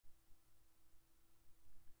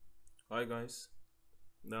Hi guys,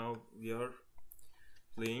 now we are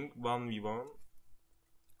playing 1v1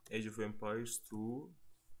 Age of Empires 2.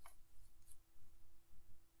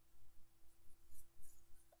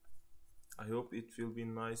 I hope it will be a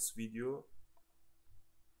nice video.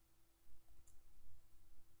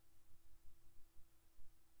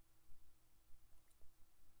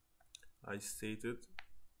 I stated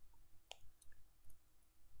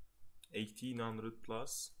 1800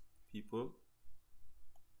 plus people.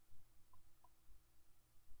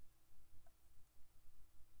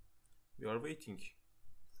 We are waiting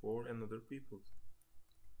for another people.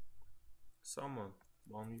 Someone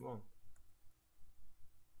 1v1.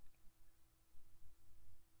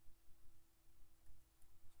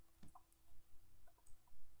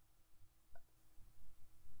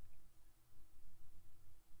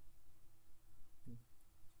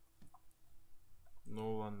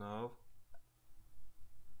 No one now.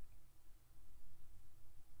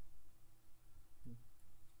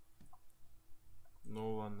 No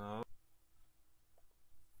one now.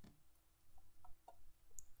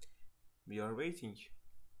 We are waiting.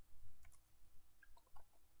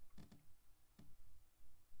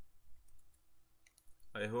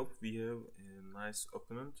 I hope we have a nice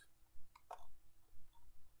opponent.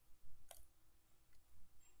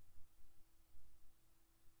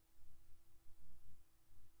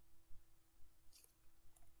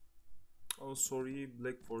 Oh, sorry,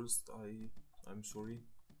 Black Forest. I'm sorry.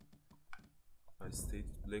 I stated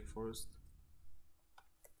Black Forest.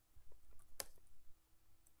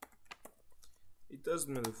 It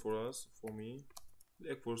doesn't matter for us, for me.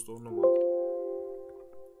 Black Forest or Nomad.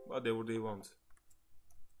 Whatever they want.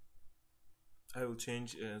 I will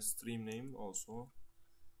change a stream name also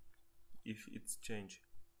if it's change.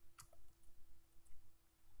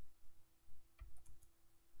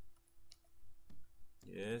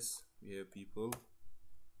 Yes, we have people.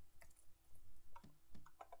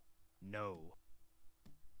 No.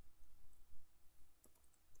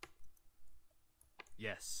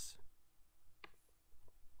 Yes.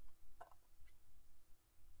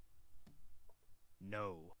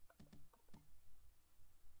 No.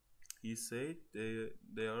 He said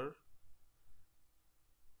they are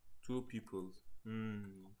two people.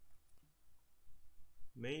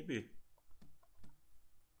 Maybe.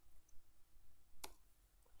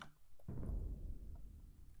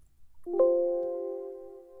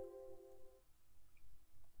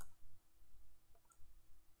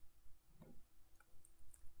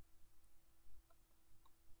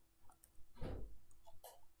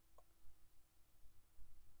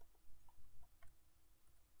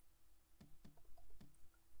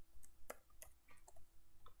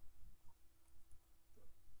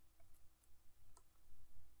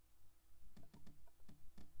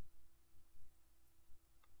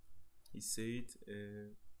 He said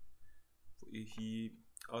he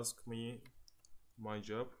asked me my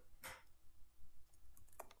job.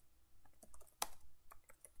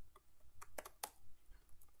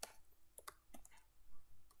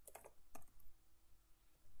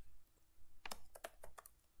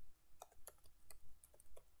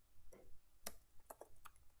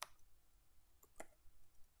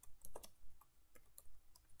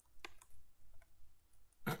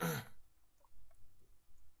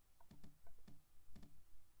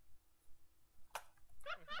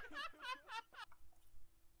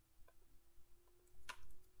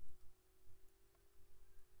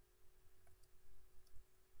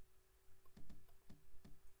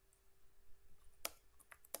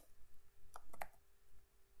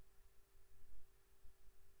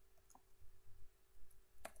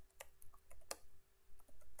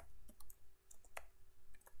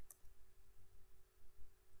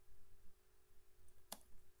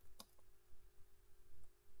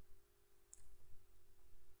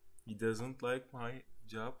 He doesn't like my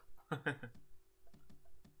job.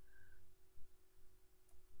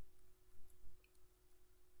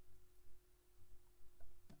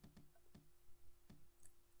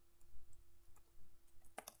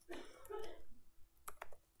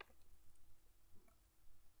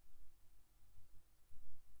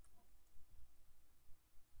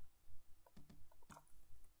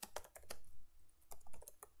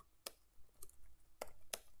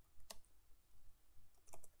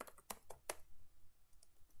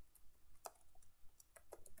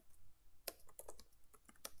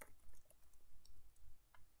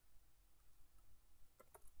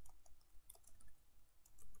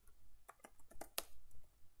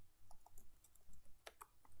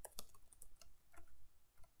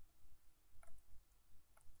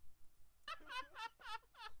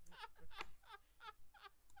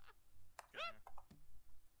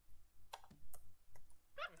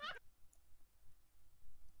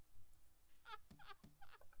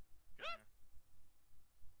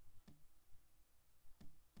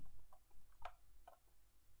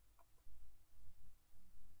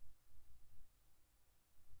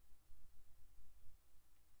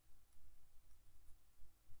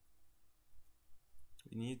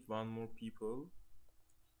 need one more people.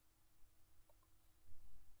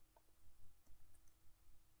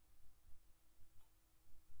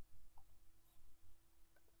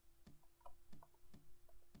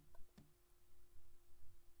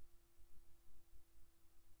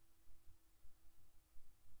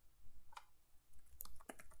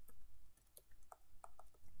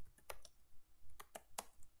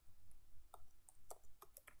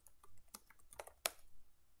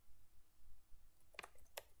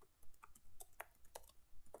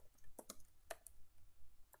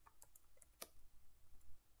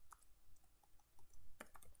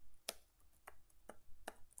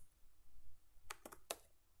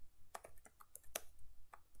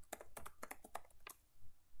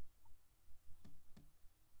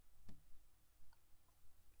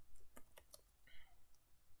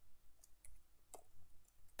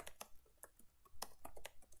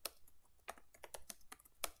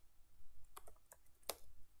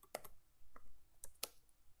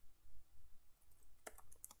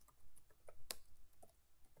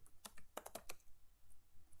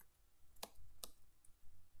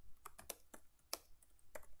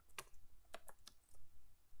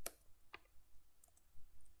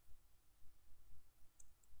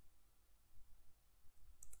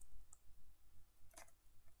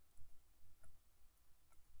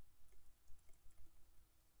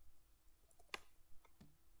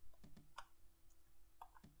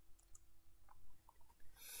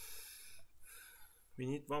 We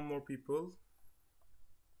need one more people.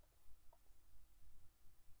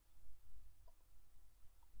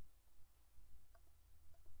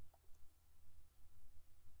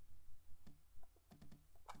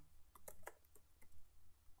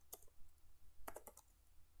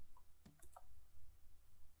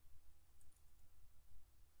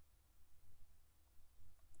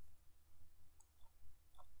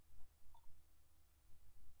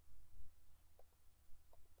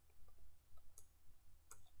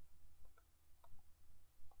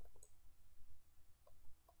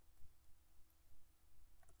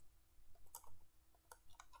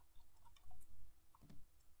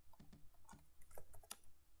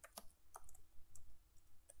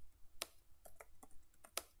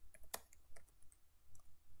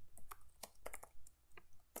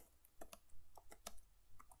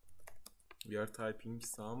 We are typing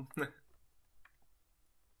some.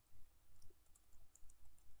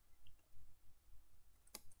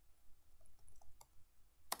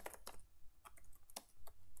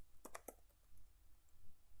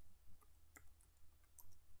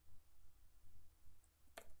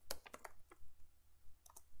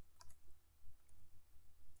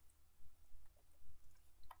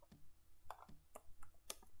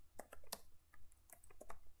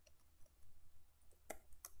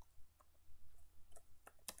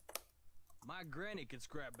 My granny could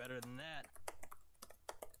scrap better than that.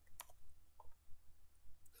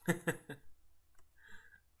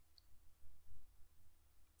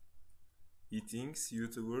 He thinks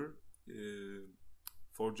YouTuber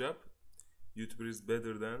for job. YouTuber is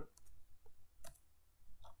better than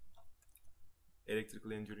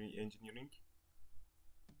electrical engineering.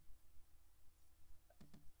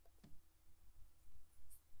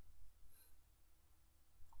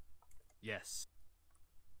 Yes.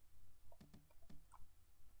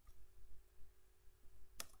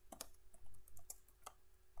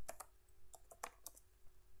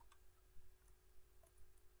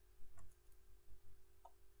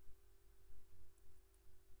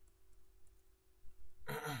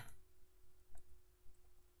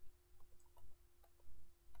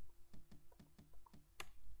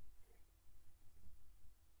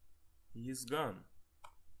 He is gone.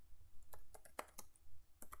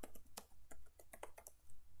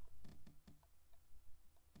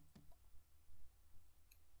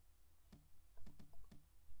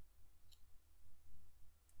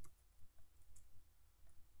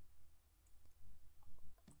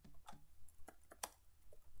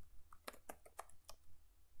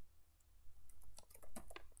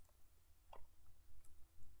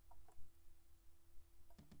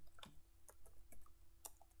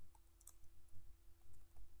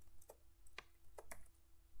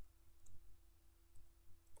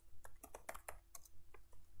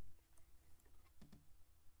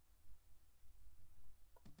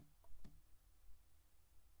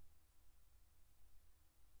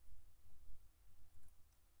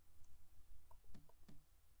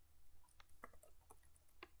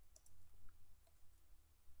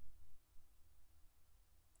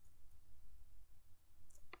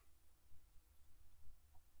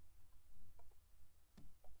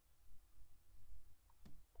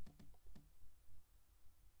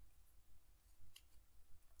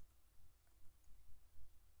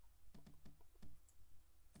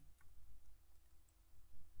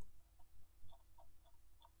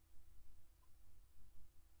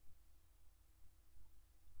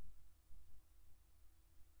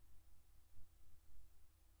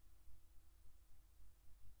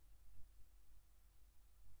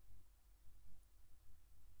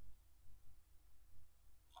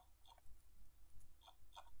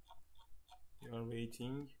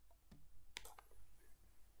 waiting.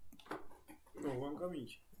 No one coming.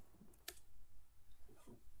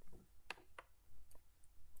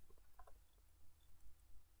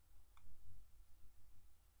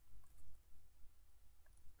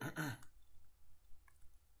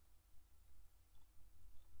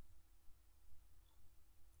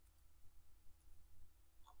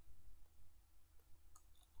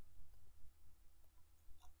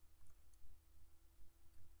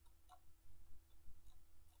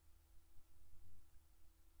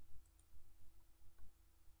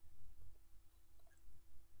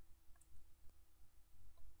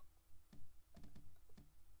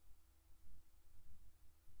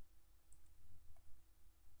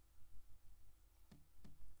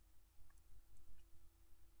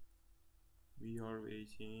 We are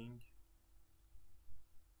waiting.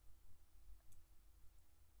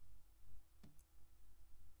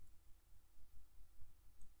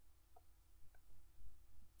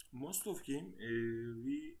 Most of game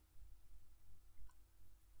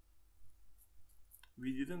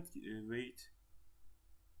we didn't wait.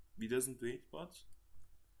 We doesn't wait, but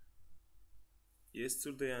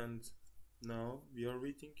yesterday and now we are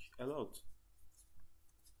waiting a lot.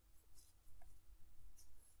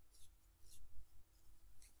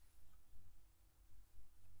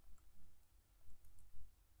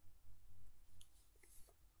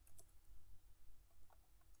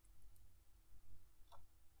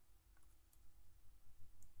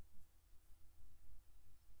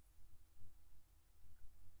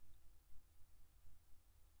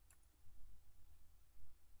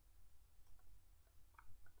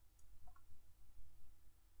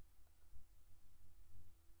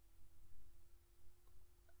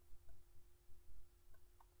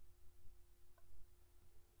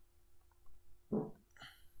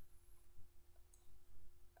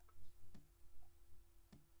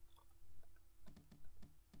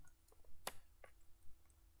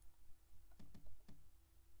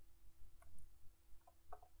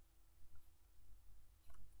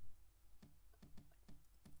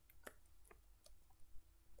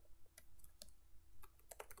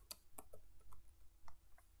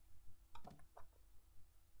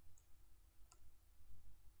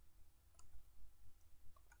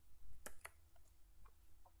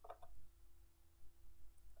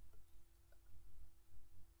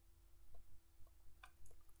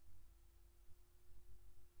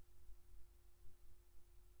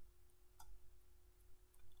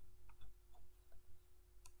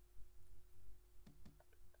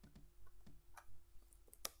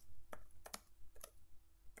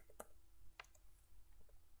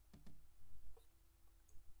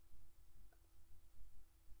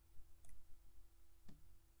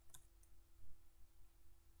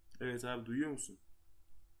 Evet abi, duyuyor musun?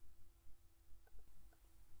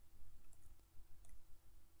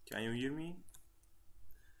 Can you hear me?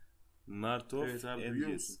 North of evet abi, duyuyor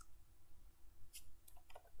musun?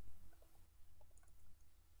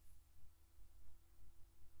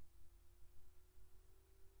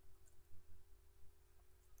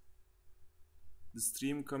 The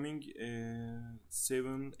stream coming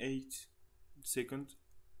 7-8 second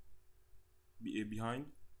behind.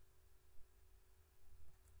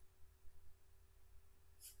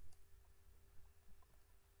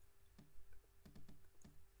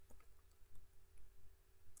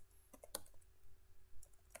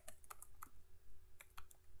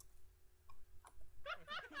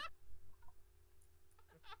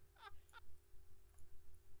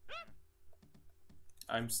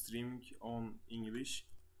 I'm streaming on English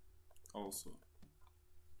also.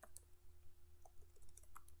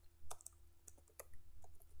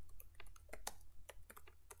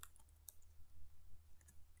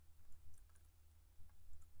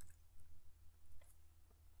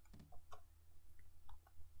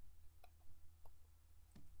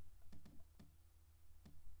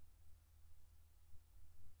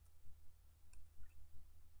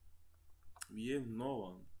 We have no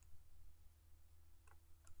one.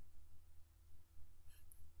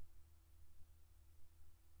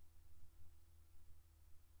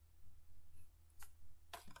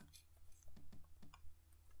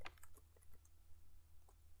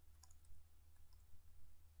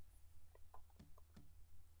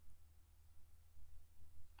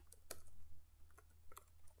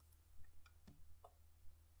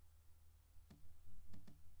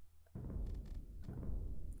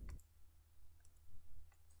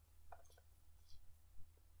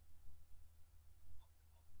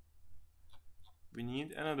 We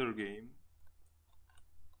need another game.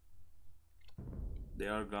 They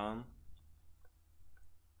are gone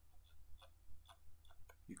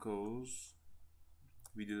because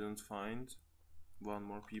we didn't find One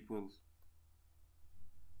more people.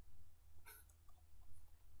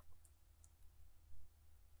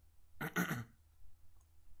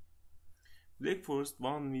 Black Forest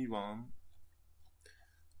 1v1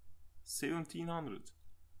 1700.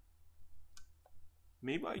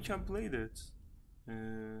 Maybe I can play that.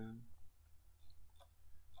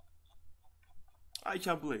 I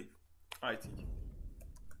can play, I think.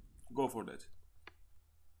 Go for that.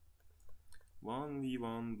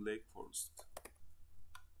 1v1 Black Forest.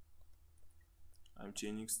 I'm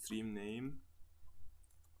changing stream name.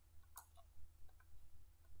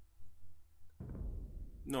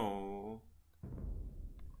 No.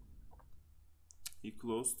 He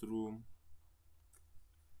closed the room.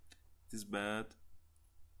 It is bad.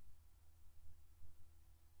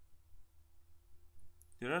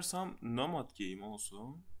 There are some Nomad game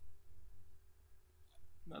also.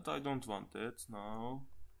 But I don't want that now.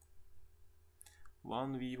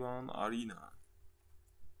 1v1 arena.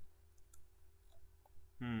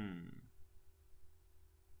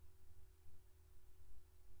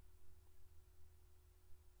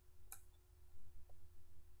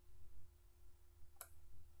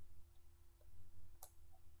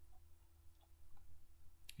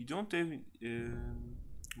 We don't have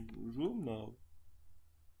room now.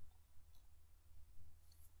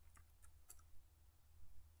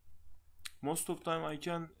 Most of time I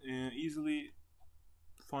can easily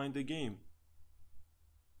find a game.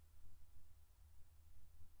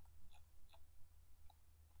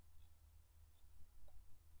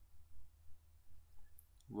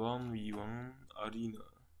 One v one arena.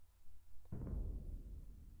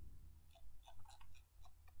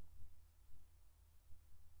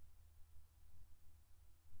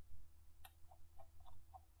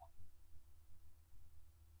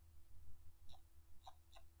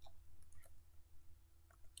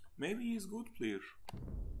 Maybe he's good player.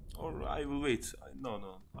 Or I will wait.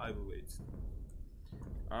 No, I will wait.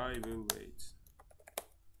 I will wait.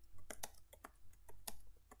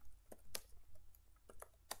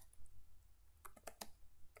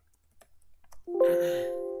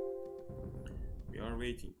 We are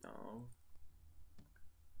waiting now.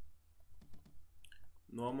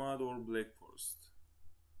 Nomad or Black Forest?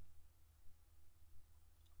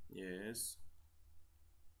 Yes.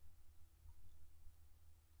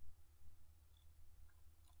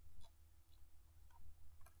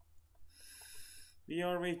 We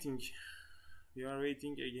are waiting. We are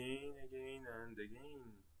waiting again and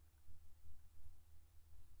again.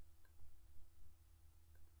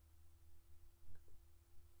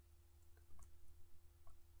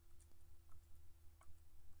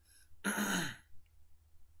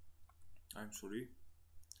 I'm sorry.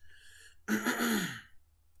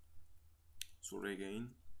 Sorry again.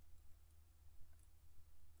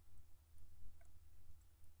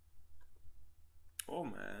 Oh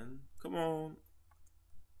man, come on.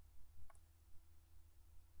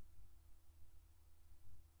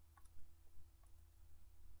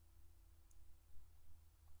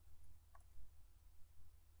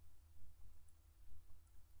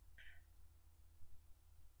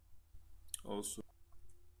 Also,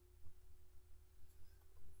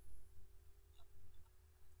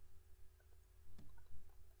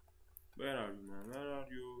 where are you, man? Where are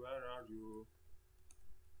you? Where are you?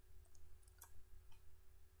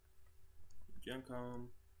 You can come.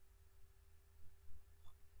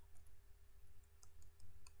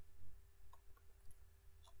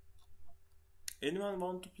 Anyone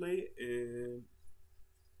want to play?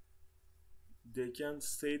 They can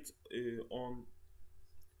state on.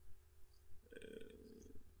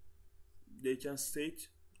 They can state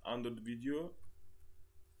under the video.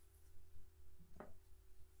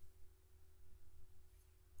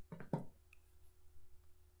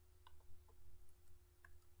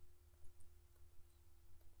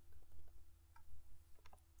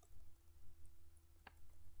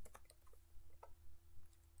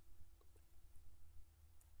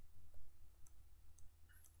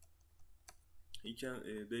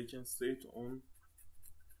 They can state on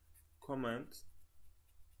comment.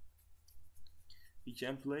 We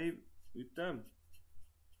can play with them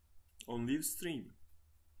on live stream.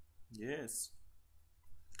 Yes,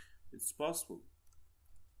 it's possible.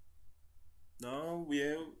 Now we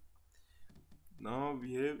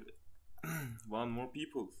have one more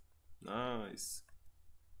people. Nice.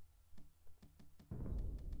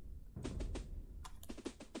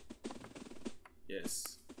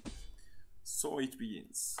 Yes. So it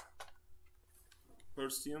begins.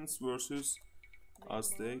 Persians versus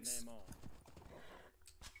Aztecs.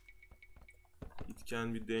 It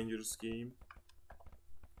can be dangerous game.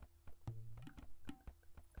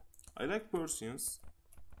 I like Persians.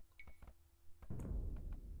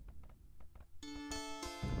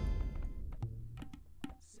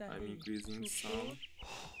 I'm increasing some.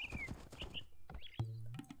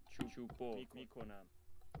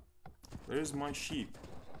 Where is my sheep?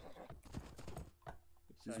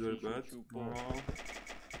 This is very bad. No.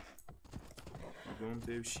 I don't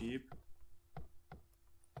have sheep.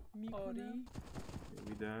 Maybe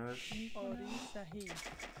there.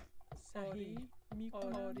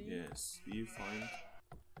 Yes, we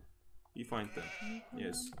find them.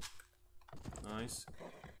 Yes. Nice.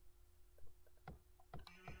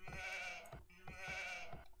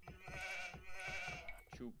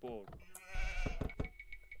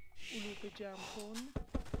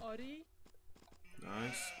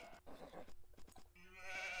 Nice.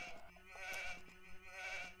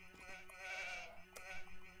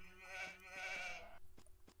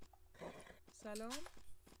 سلام.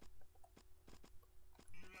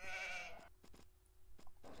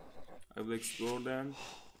 I will explore them.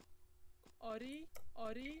 آری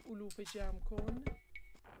علوف جمع کن.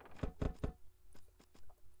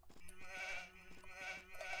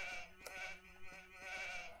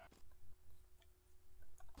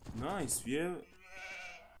 Nice, we have.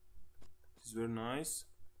 This is very nice.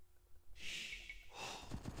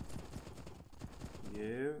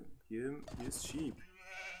 Yeah, his sheep.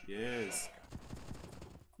 Yes.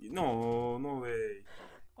 No, no way.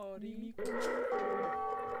 آری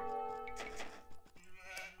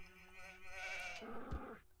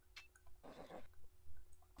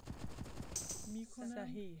میکنم.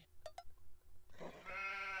 صحیح.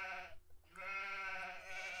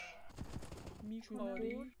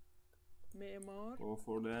 میکنم. معمار. Go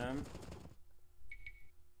for them.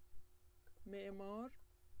 معمار.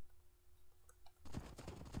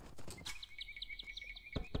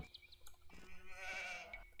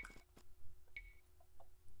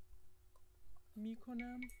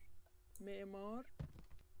 میکنم. معمار.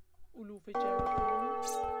 علوف جمع کن.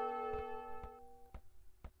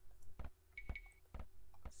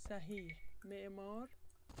 صحیح. معمار.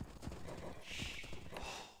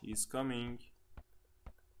 He's coming.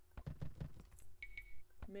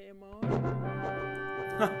 معمار.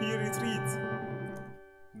 He retreats.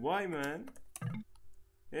 Why, man?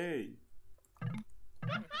 Hey.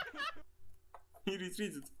 He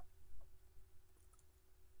retreated.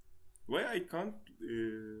 Why I can't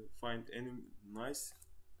find any nice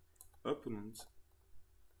opponent?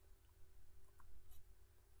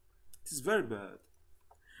 It is very bad.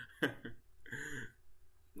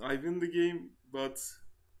 I win the game, but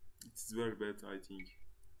it is very bad, I think.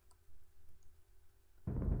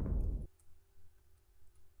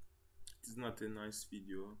 It is not a nice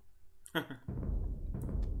video.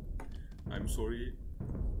 I'm sorry.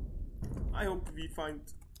 I hope we find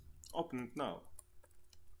opponent now.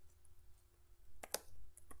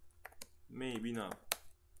 Maybe now.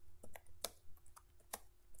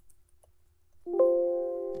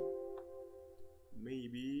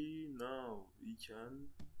 Maybe now we can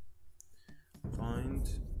find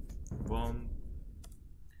one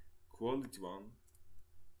quality one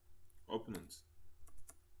opponent.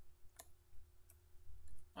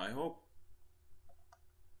 I hope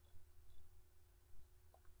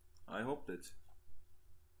that.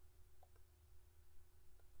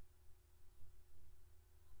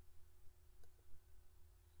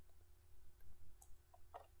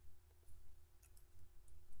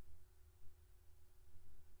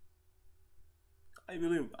 I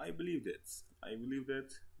believe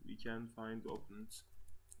that we can find opponent,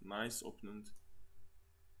 nice opponent.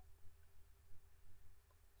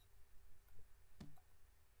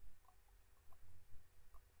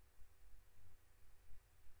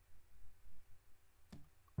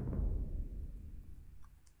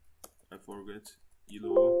 I forget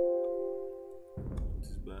yellow. It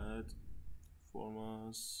is bad.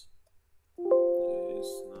 Formas. Yes,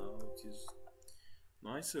 now it is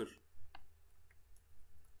nicer.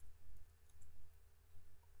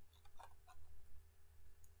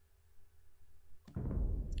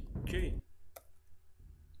 Okay.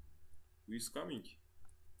 Who is coming?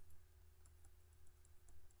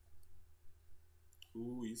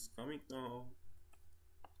 Who is coming now?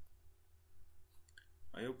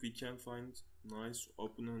 I hope we can find nice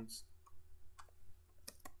opponents.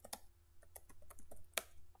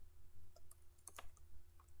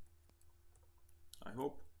 I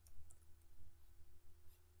hope.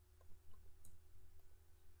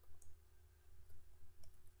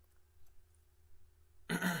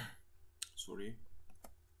 Sorry.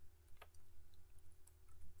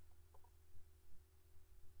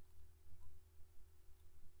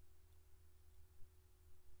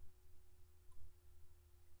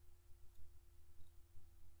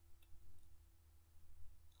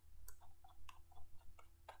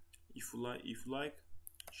 If you like,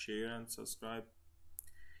 share and subscribe.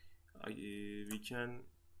 We can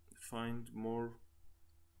find more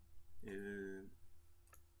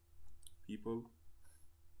people,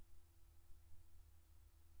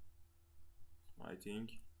 I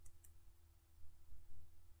think.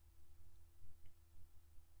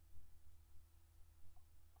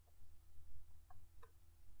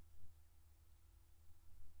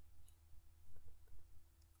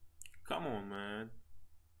 Come on, man.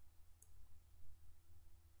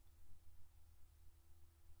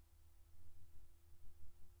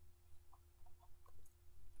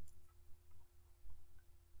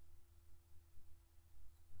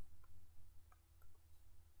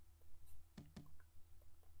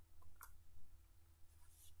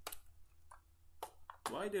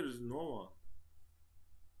 Why there is no one?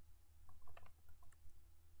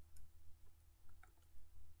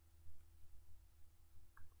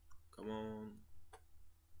 Come on.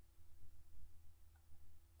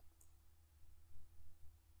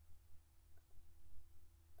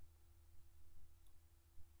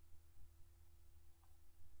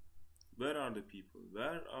 Where are the people?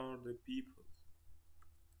 Where are the people?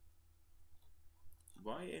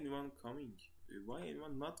 Why anyone coming? Why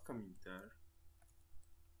anyone not coming there?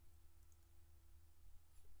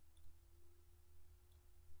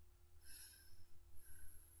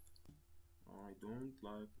 I don't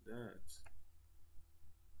like that.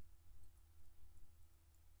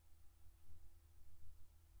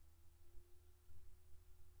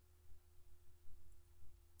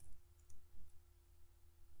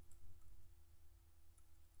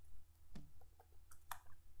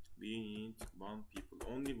 We need one people.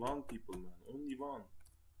 Only one people, man. Only one.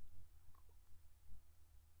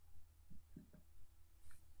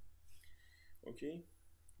 Okay.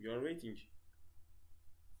 We are waiting.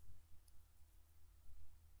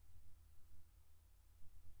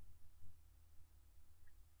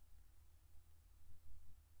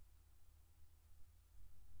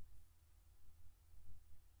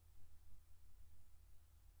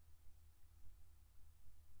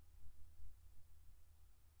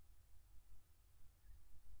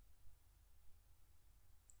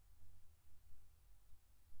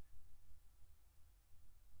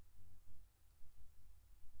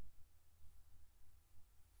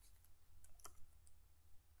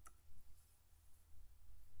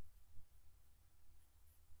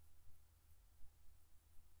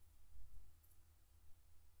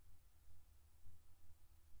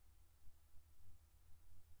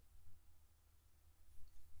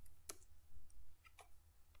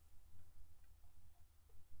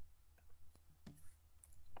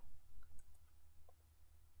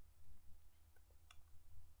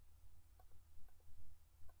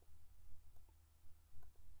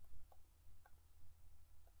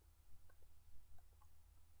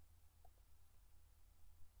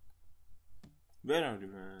 Where are you,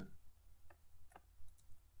 man?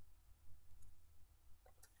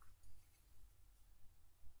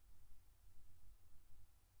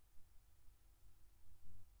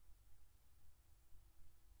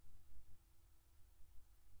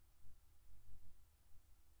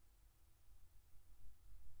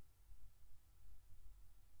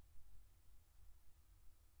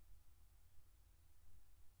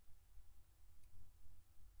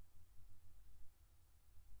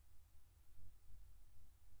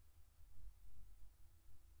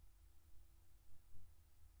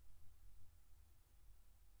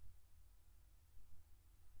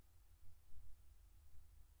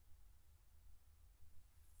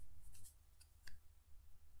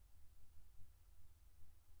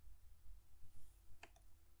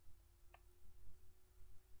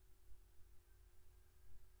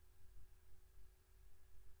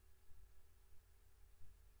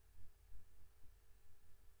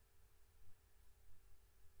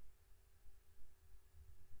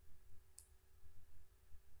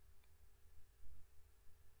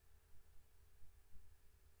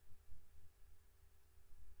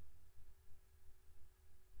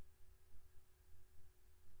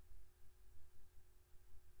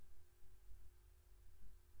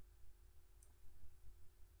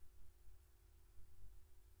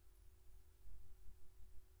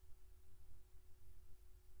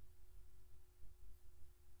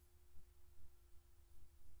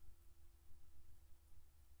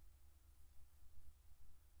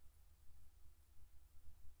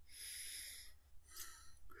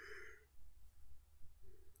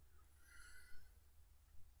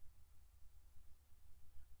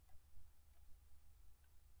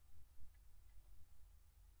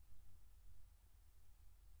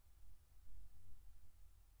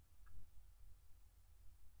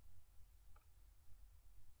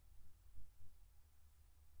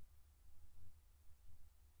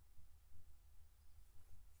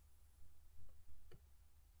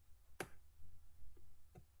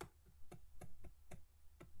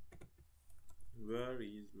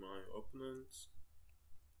 opponent.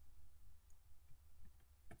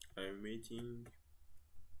 I'm waiting.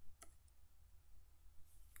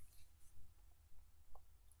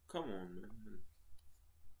 Come on, man.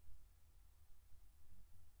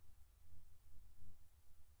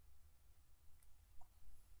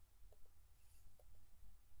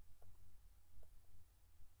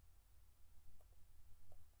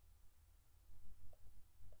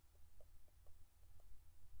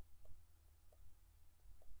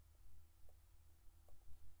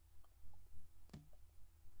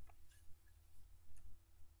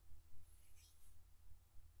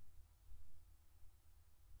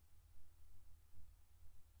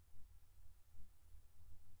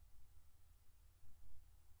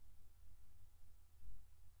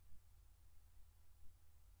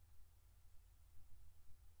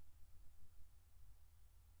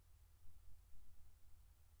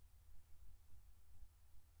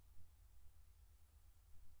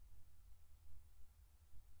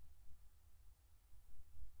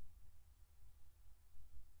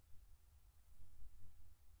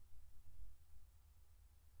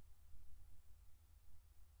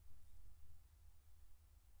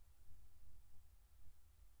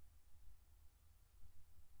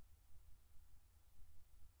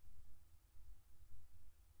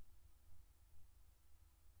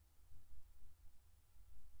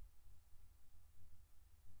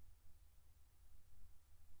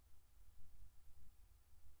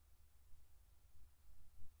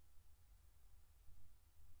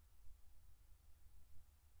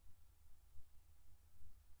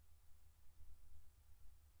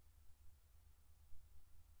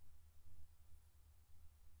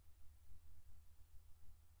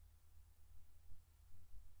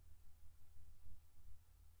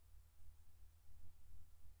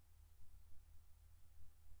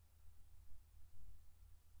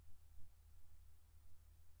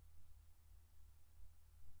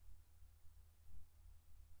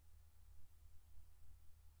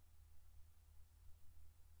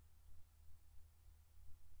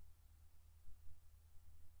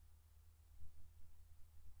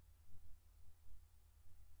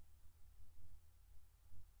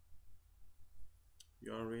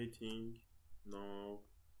 You are waiting. No.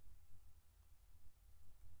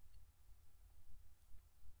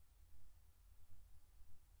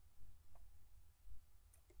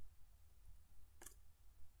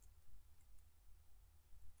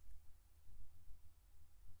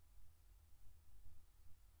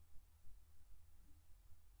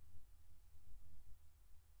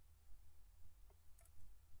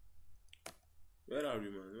 Where are you,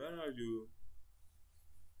 man? Where are you?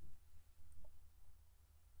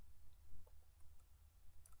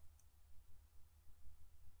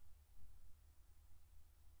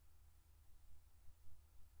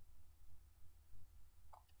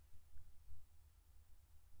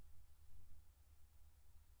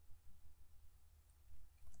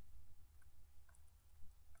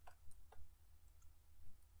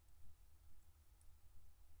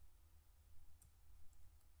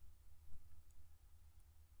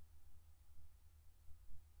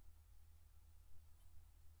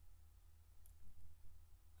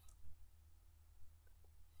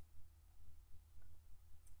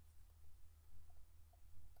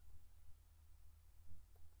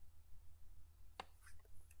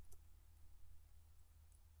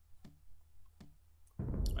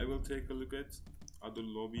 I will take a look at other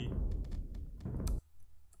lobby.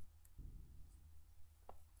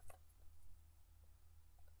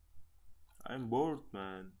 I'm bored,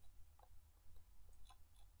 man.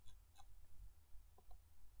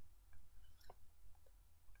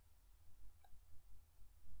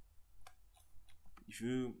 If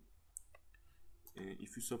you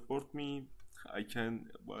support me, I can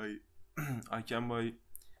buy I can buy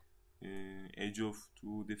Age of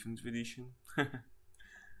 2 Definitive Edition.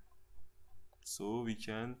 So we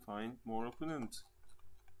can find more opponents.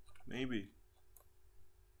 Maybe.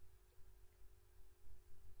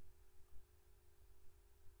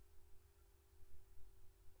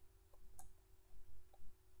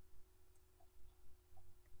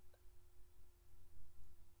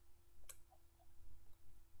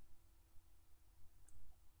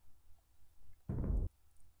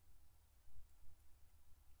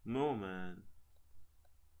 No, man.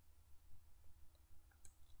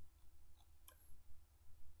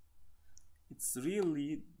 It's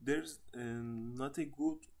really there's not a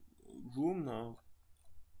good room now.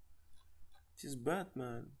 It is bad,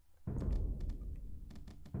 man.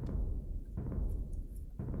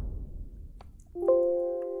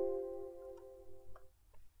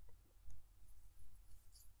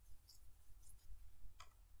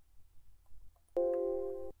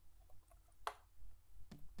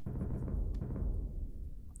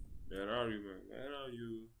 are you, man? Where are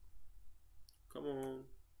you? Come on.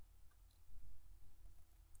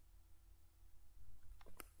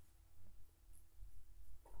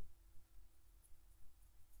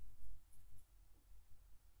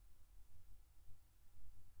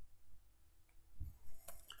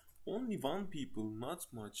 Only one people, not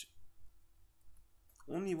much.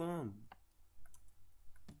 Only one.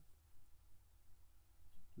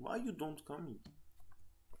 Why you don't come in?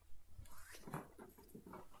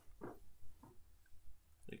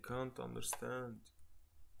 I can't understand.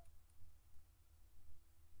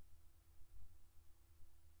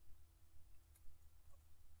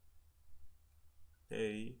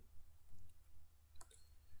 Hey.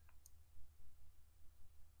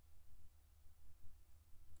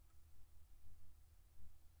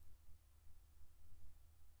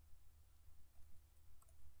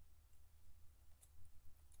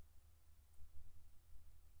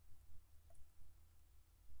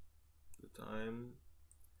 The time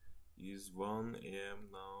is 1 a.m.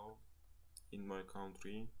 now in my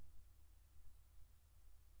country.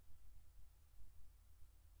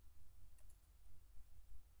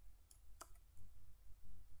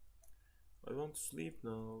 I want to sleep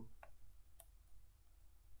now.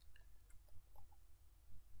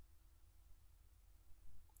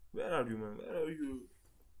 Where are you, man? Where are you?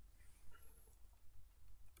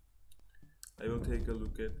 I will take a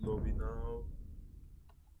look at lobby now.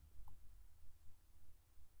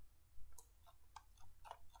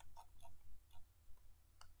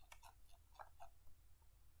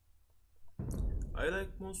 I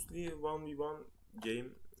like mostly 1v1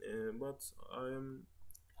 game, but I am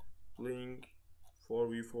playing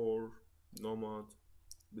 4v4, Nomad,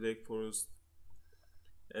 Black Forest,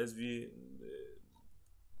 as we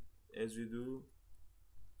do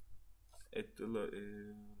at the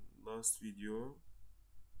last video.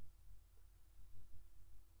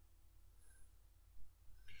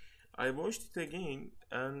 I watched it again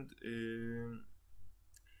and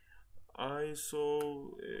I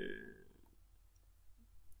saw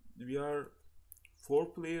we are 4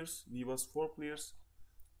 players. We was 4 players,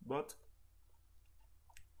 but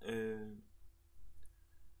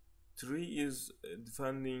 3 is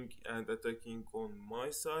defending and attacking on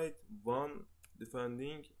my side, 1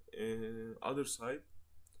 defending other side.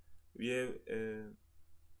 We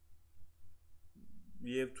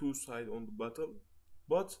have 2 sides on the battle,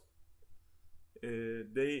 but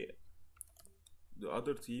the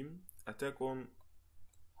other team attack on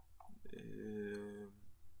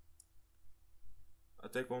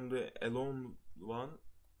the alone one,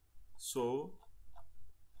 so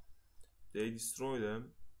they destroy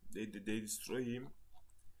them. They destroy him.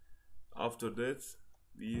 After that,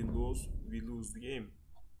 we lose the game.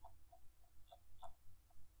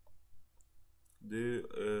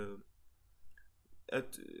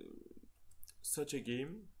 At such a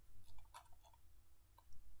game,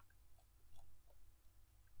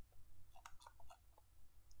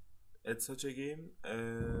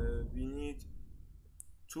 we need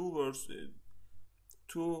 2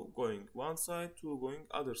 going one side, 2 going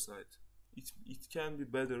other side. It can be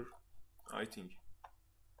better, I think.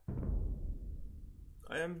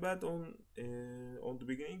 I am bad on the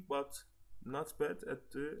beginning, but not bad at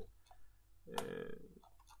the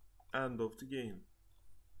end of the game,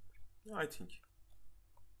 I think.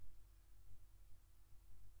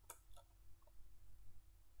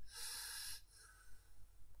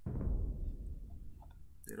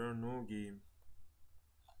 There are no game.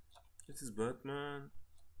 It is Batman.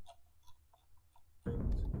 And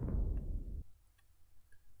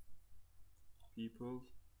people.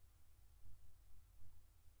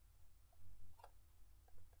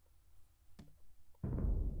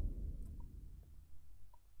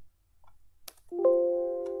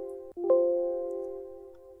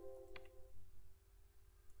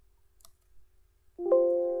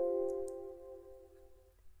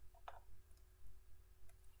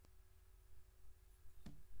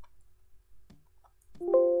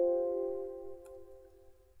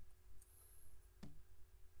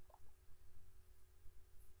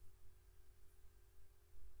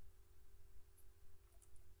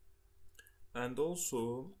 And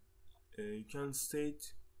also you can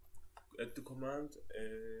state at the command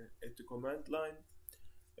line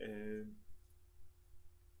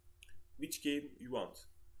which game you want.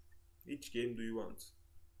 Which game do you want?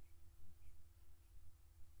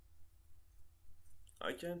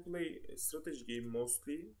 I can play a strategy game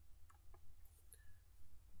mostly.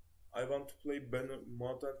 I want to play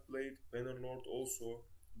Mod and played Bannerlord also,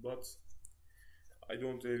 but I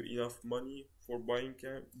don't have enough money for buying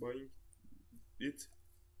it.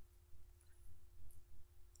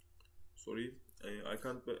 Sorry, I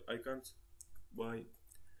can't buy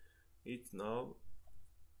it now.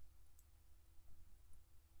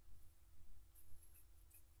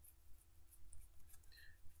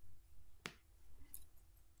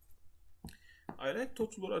 I like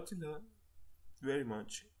Total Attila very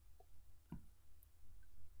much.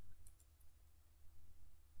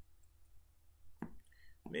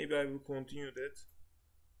 Maybe I will continue that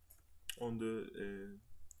on the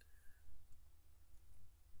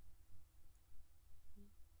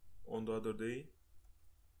other day.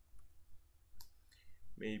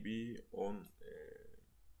 Maybe on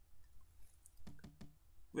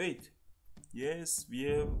wait, yes, we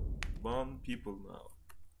have 1 people now.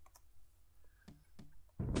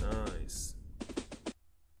 Nice.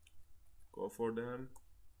 Go for them.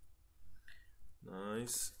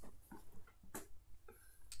 Nice.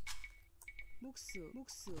 Muksuk.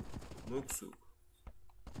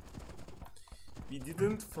 We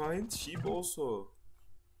didn't find sheep also.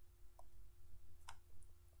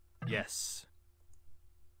 Yes.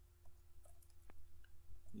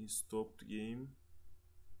 He stopped the game.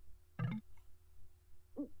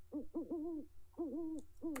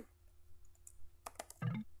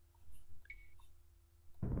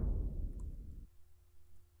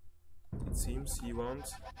 It seems he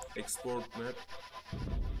wants export map.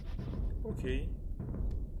 Okay,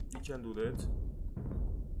 we can do that.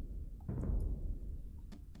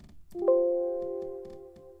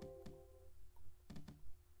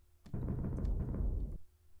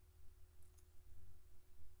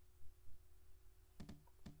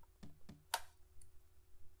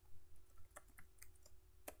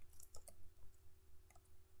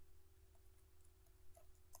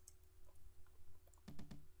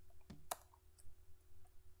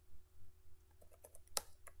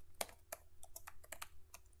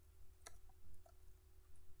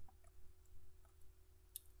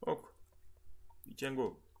 Ok, we can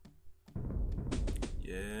go.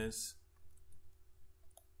 Yes.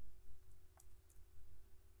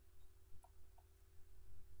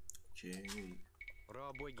 Okay.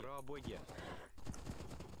 Рабоги. Рабоги.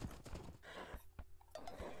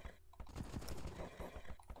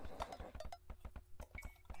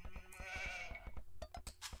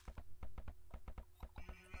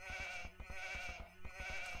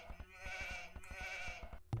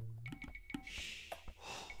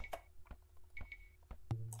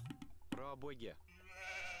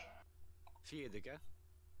 Федека.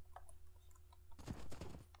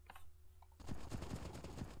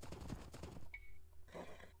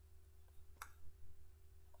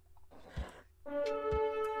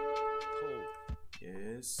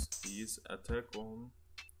 Yes, he's attack on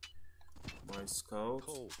my scout.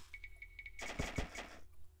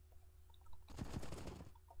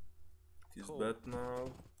 It is bad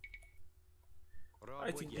now.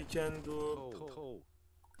 I think we can do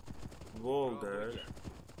wall there.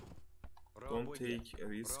 Don't take a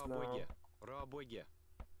risk now.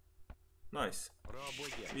 Nice.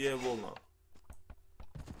 We have wall now.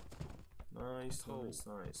 Nice.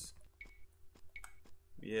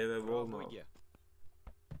 We have a wall now.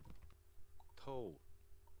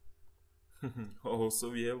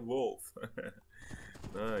 Also we have wolf.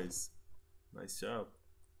 Nice job.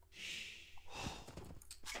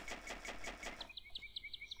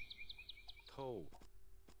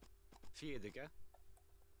 Федека.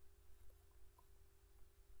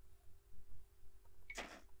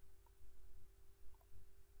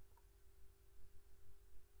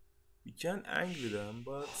 We can angry them,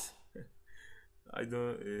 but I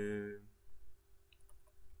don't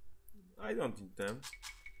need them.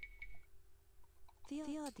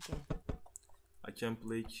 I can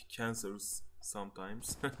play cancers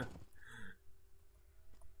sometimes.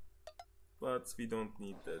 But we don't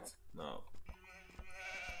need that now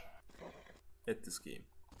at this game.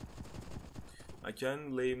 I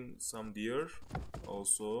can lame some deer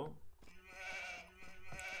also.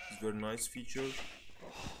 It's a very nice feature.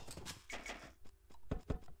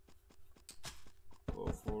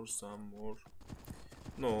 Go for some more.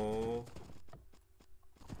 No,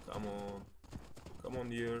 come on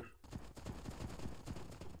deer.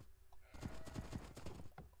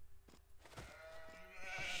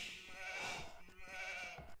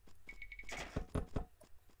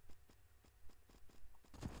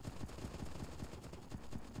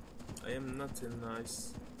 I am not a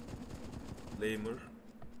nice lamer,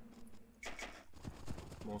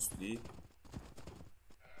 mostly.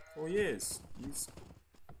 Oh yes,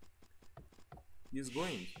 he's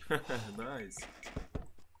going. Nice.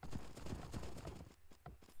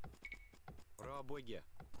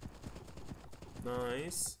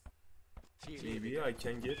 Nice. Maybe I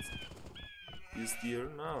can get this deer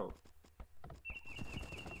now.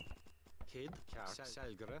 Kid. Kart.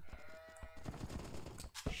 Selgere.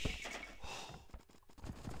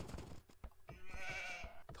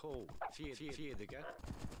 To. Fjedige.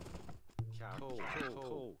 Kart.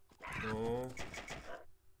 To. No.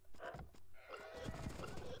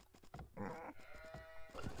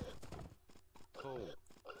 To.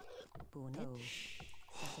 Bonnet.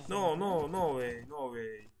 No, no, no way, no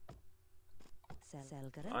way.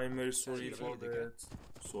 Selgere. I'm very sorry for that.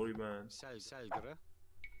 Sorry, man. Selgere.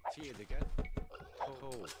 Fjedige.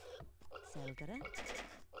 To. Selgere.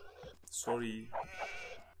 Sorry.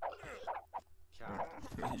 Kart.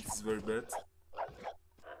 It's very bad.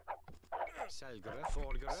 Selgere.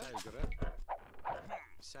 Forgere. Selgere.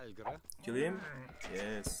 Selgere. Kill him?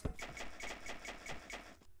 Yes.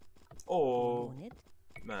 Oh, Bonnet.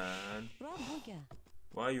 man. Rabuga.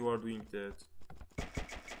 Why you are doing that?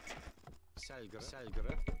 Selgere.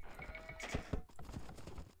 Selgere.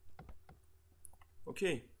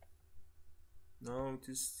 Okay. Now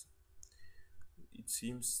it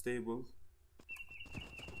seems stable.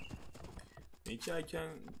 Maybe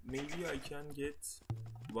I can get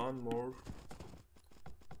one more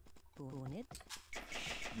Bonnet.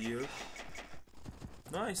 here.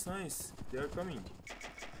 Nice, nice. They are coming.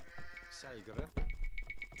 Selgere.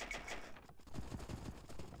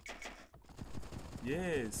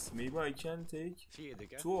 Yes, maybe I can take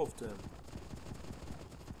Fjedige. two of them.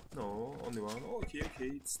 No, only one. Okay,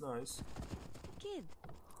 okay, it's nice. Kid.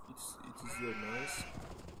 It is very nice.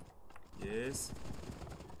 Yes.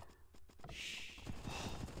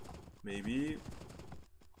 Maybe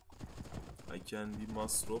I can be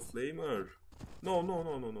Master of Flamer. No, no,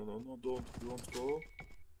 no, no, no, no, no, don't go.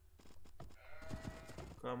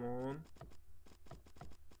 Come on.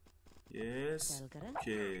 Yes. Selgere.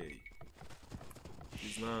 Okay.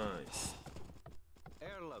 It's nice.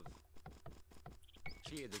 Erlov.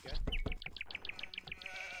 Fjedige.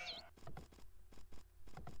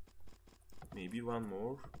 Maybe one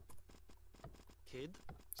more. Kid.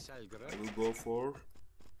 Selgere. I will go for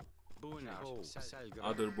Bonnet. Selgere.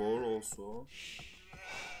 other boar also.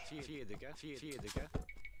 Fjedige. Fjedige.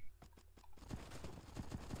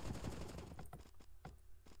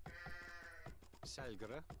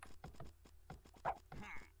 Selgere.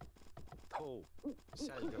 To.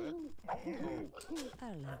 Selgere. To.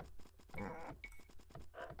 Erle.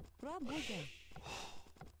 Rabuga.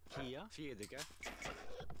 Kia. Fjedige.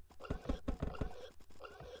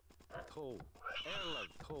 To. Erlov.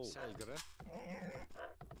 To. Selgere.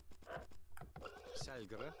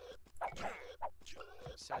 Selgere.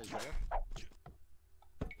 Selgere.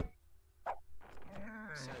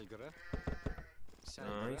 Selgere.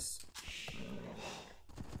 Selgere. Nice.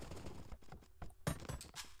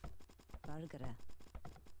 Bargere.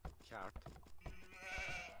 Kart.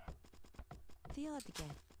 Fjadige.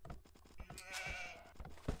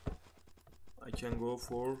 I can go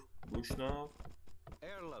for bush now.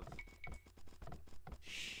 Erlov.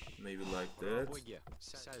 Maybe like that. Rabuga.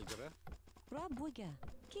 Selgere. Rabuga.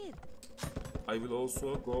 Kid. I will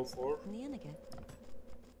also go for Nienige.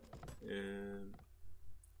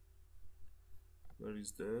 where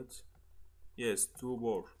is that? Yes, two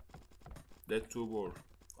boar. That two boar.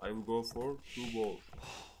 I will go for two boar.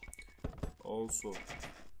 Also,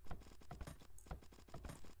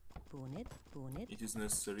 Bonnet. Bonnet. it is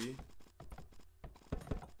necessary.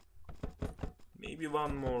 Maybe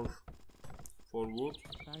one more for wood.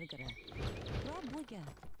 Bargere. Rabuga.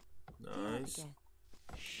 Nice.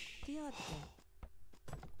 Fjadige.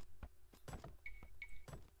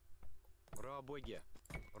 Rabuga.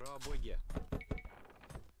 Rabuga.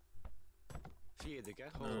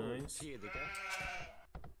 Fjedige. Nice. Fjedige.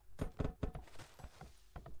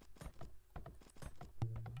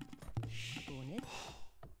 Bonnet.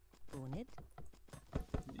 Bonnet.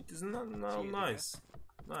 It is not now nice.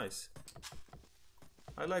 Nice.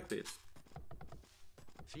 I liked it.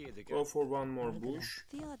 Fjedige. Go for one more Bargere. bush.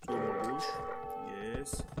 Two Fjadige. more bush.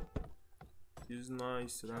 Yes. It is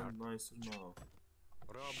nicer and nicer now.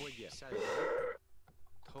 Rabuga. Selgere.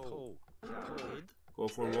 To. Kid. Go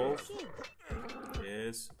for wolf. Kid.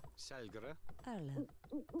 Yes. Selgere. Erle.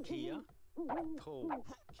 Kia. To.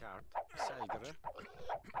 Kart. Selgere.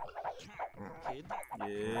 Kid.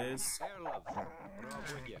 Yes. Erlov.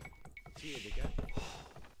 Rabuga. Fjedige.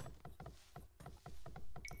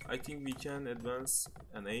 I think we can advance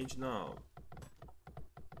an age now.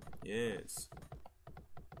 Yes.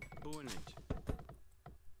 Bonnet.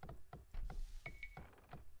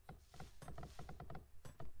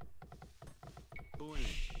 Bonnet.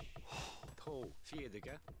 To.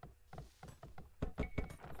 Fjedige.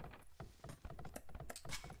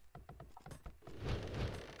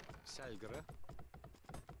 Selgere.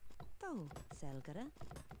 To. Selgere.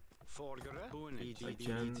 Forgere. Bonage. I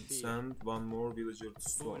can send one more villager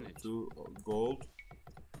to gold.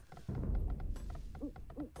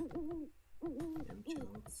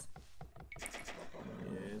 Chance.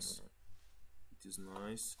 Yes, it is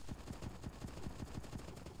nice.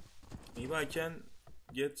 Maybe I can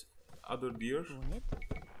get other deer. Bonnet.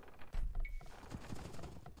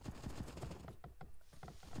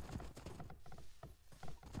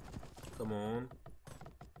 Come on.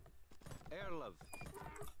 Erlov.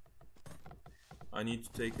 I need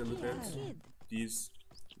to take a look at Kid. these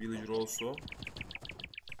villager also.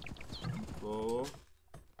 Go.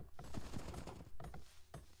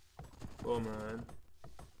 Go, man.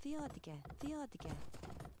 Theotica. Theotica.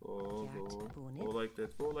 Go, Cat, go. bonnet. Go like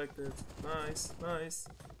that, go like that. Nice, nice.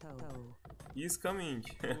 Toe. He's coming.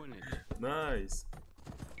 Bonage. Nice.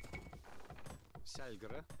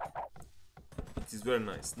 Selgere. It is very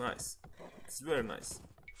nice, nice. It's very nice.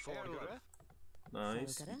 Forgere.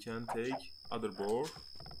 Nice. We Solgara. can take other boar.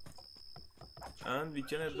 And we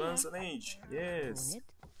can advance an age. Yes. Bonnet.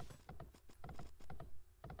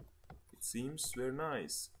 It seems very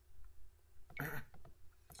nice.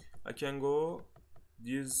 I can go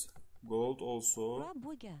this gold also.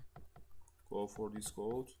 Rabuga. Go for this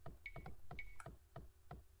gold.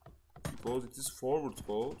 Because it is forward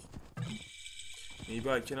gold. Maybe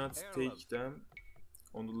I cannot take them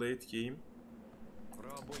on the late game.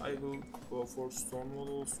 I will go for Stonewall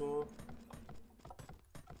also.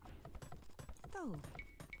 Toe.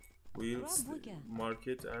 Wheels, Rabuga.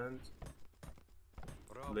 market and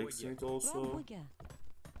blacksmith also. Rabuga.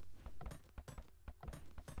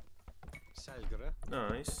 Selgere.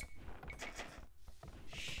 Nice.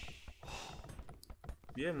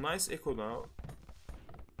 We have nice echo now.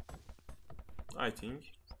 I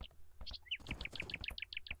think.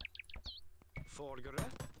 Forgere.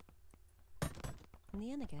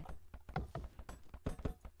 Nienige.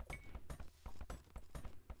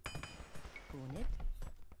 Bonnet.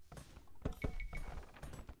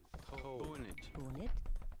 Bonage. Bonnet.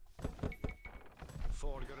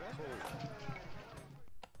 Forgere.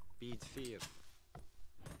 Bid 4.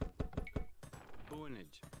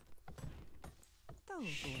 Bonage. Toe.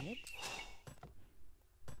 Bonnet.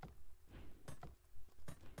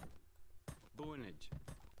 Bonage.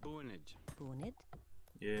 Bonage. Bonnet.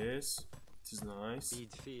 Yes. It is nice.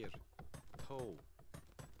 Bid 4. Toe.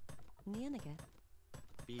 Nienige.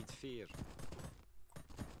 Bid 4.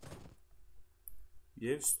 We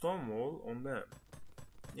have stone wall on them.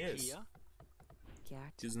 Yes. Kia.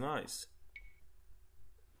 Kert. It is nice.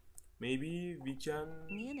 Maybe we can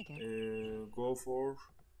Nienige. go for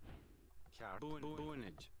Kart.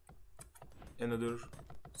 Bonage. another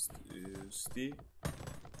city,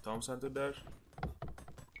 town center there.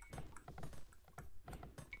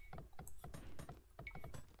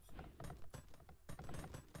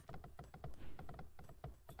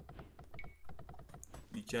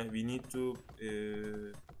 We need to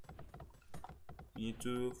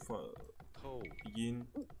Toe. begin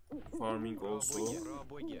farming also.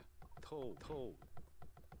 Raboye. Toe. Toe.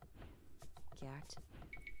 Kert.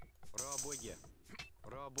 Raboye.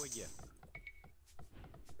 Raboye.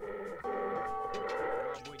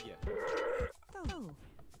 Raboye. Toe.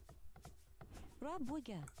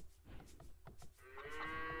 Rabuga.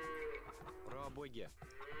 Raboye.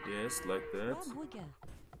 Yes, like that. Rabuga.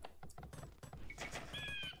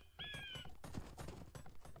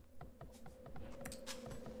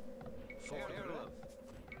 Forgere.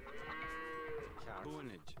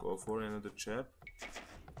 Bonage. Go for another chap.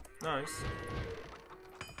 Nice.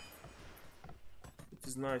 It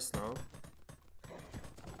is nice now.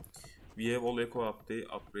 We have all eco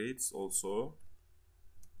upgrades also.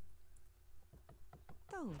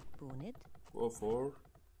 Toe. Bonnet. Go for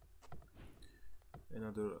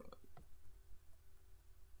another.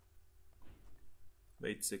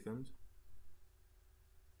 Wait a second.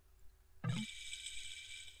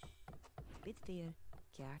 Bit 4.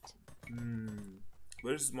 Kert.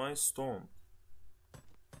 Where's my stone?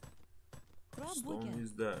 Stone Rabuga.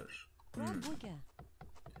 is there. Rabuga.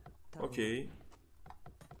 Toe. Okay.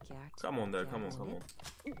 Kert. Come on there, come on, Kert. come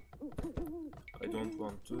on. I don't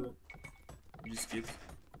want to risk it.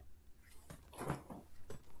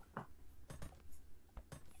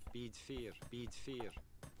 Bid 4. Bid 4.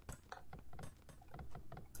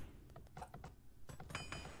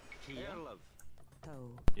 Kia.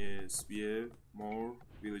 Toe. Yes, we have more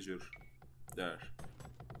villager there.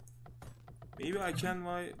 Maybe I can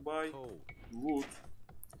buy Toe. wood.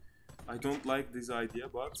 I don't like this idea,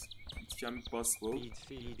 but it can be possible, Bid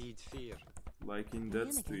 4. Bid 4. like in that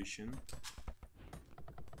Nienige. situation.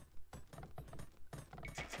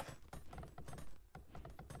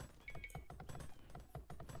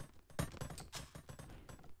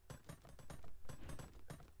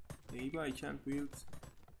 Maybe I can build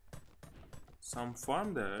some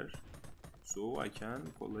farm there, so I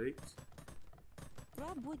can collect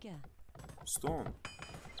Rabuga. stone.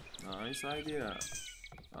 Nice idea.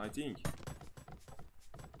 I think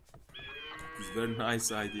it is very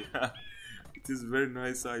nice idea. It is very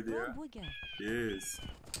nice idea. Rabuga. Yes.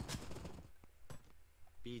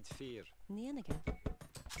 Bid 4. Nienige.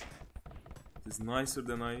 It is nicer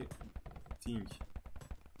than I think.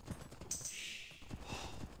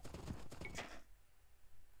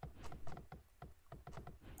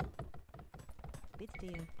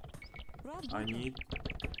 Bitfear. I need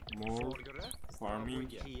more Forgere. farming.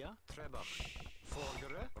 Kia. Trebach.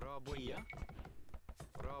 Forgere. Rabuja.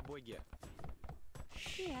 Rabuja.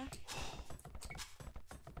 Kia.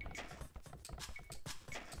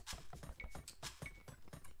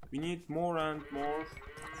 We need more and more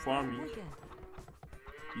farming. Rabuga.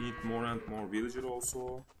 We need more and more villager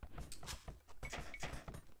also.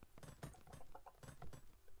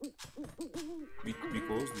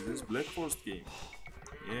 Because this is Black Forest game.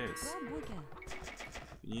 Yes. Rabuga.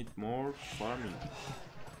 We need more farming.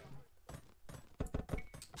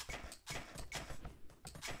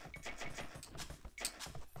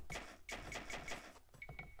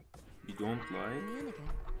 We don't like. Nienige.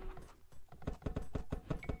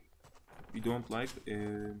 We don't like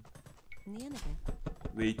Nienige.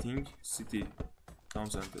 waiting city town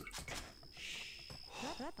center.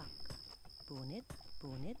 Rabak. Bonnet.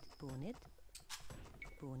 Bonnet. Bonnet.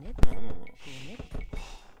 Bonnet. No, no, no. Bonnet.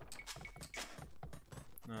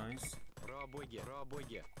 Nice. Rabuja.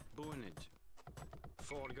 Rabuja. Bonage.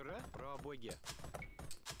 Forgere. Rabuja.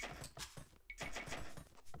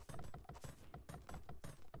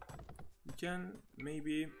 We can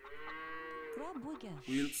maybe Rabuga.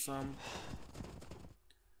 build some.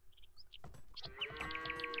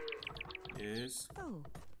 Yes. Oh.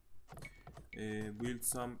 Build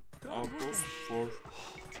some outpost for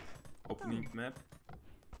opening map.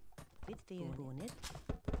 Bitfear. Bonnet.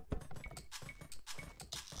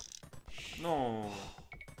 No,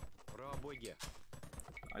 Rabuja.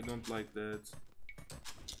 I don't like that.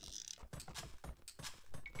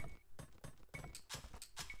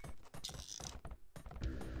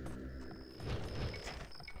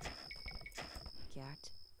 Kjart.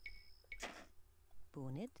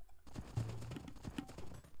 Bonnet.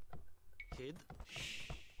 Kid.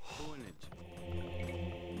 Bonage.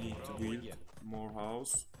 Need to build more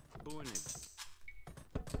house. Bonage.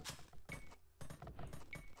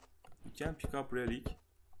 We can pick up relic.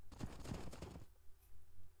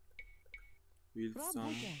 Build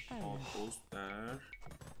some outpost there.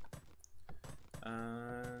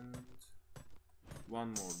 And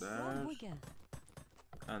one more there. Rabuga.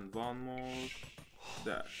 And one more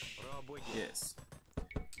there. Rabuja. Yes.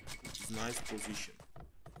 Which is nice position.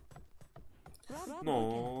 Rabuga.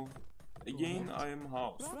 No. Again I am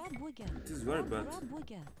house. Rabuga. It is very bad.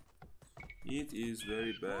 Rabuga. It is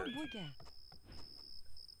very bad. Rabuga.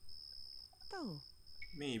 Toe.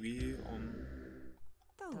 Maybe on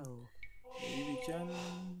Toe. maybe we can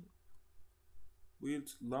build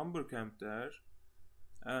lumber camp there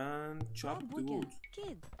and chop the Rabuga. wood.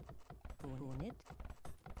 Kid. Bonnet.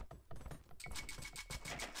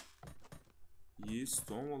 Yes,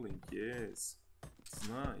 stonewalling, yes. It's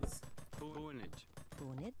nice. Bonage.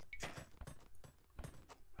 Bonnet.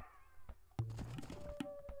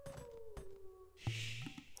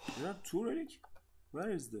 There are two relic?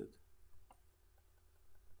 Where is that?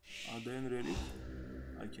 Are they in relic?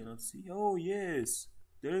 I cannot see. Oh yes,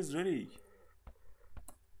 there is relic.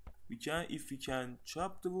 We can, if we can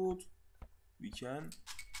chop the wood, we can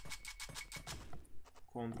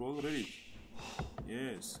control relic.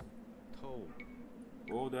 Yes. Toe.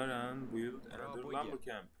 Go there and build another Bravo, lumber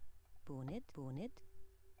yeah. camp. Bonnet. Bonnet.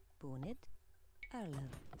 Bonnet.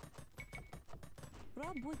 Erler.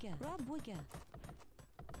 Rabuga. Rabuga.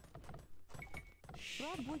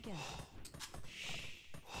 Rabuga.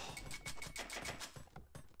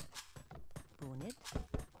 Bonnet.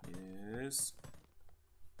 Yes.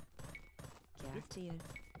 Kjartier.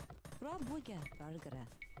 Rabuga. Bargara.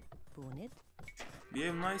 Bonnet. We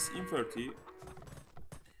have nice infantry.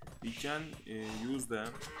 We can use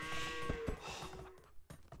them.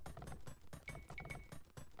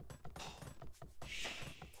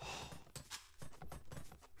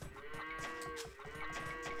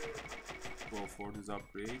 Go for this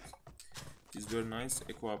upgrade. It's very nice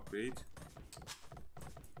eco upgrade.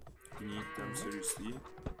 We need them seriously.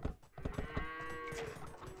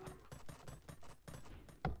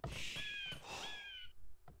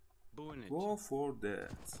 Bonage. Go for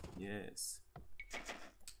that. Yes.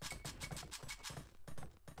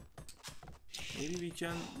 Maybe we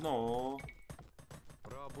can. No.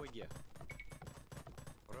 Рабоге.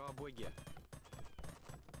 Рабоге.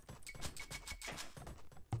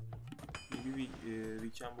 Maybe we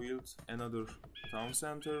can build another town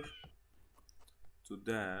center to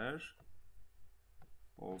there.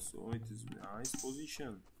 Also, it is a nice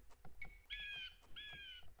position.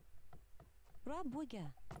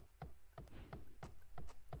 Рабоге.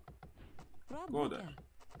 Go there.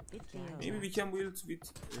 Maybe we can build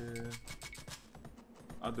with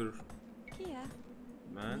other Kia.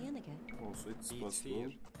 man. Nenige. Also, it's Beat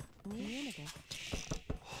possible. Nenige.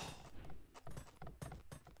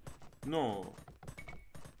 No,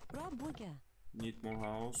 Rabboge. need more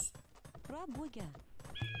house. Rabboge.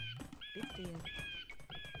 Bitfear.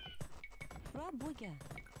 Rabboge.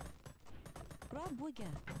 Rabboge.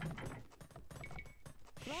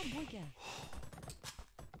 Rabboge.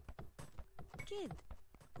 Kid.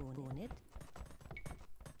 Bonnet.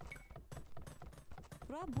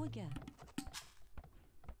 Rabboge.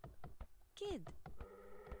 Kid.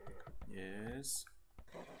 Yes.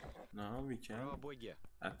 Now we can Рабоге.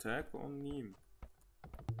 attack on him.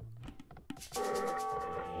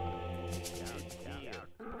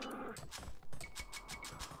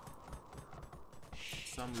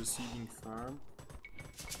 Some receiving farm.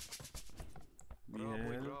 We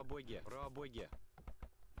have Рабоге. Рабоге.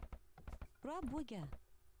 Rabboge.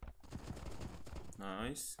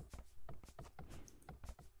 nice.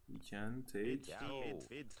 We can take this.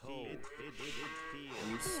 Kia.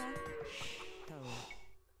 Toe.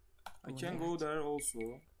 I can go there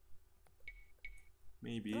also.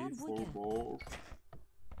 Maybe for more.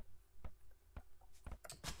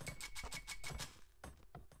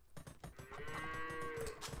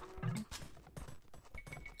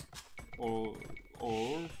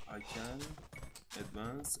 Or I can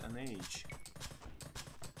advance an age.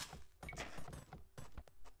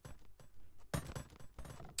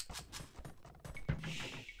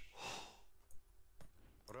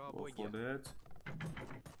 Go for Рабоге. that.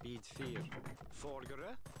 Beat 4.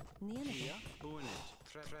 Forgere. Nenige. Kia. Bonnet.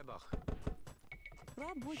 Trebach.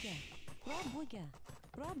 Rabboge. Rabboge.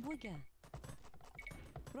 Rabboge.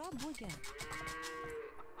 Rabboge.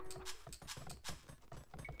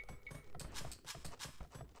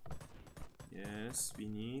 Yes, we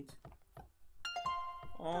need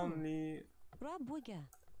only Rabboge.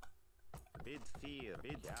 Bid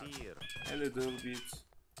 4. a little bit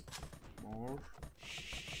more.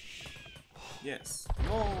 Yes.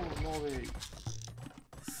 No, no way.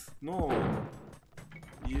 No.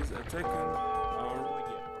 He is attacking our.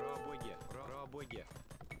 Рабоге. Рабоге. Рабоге.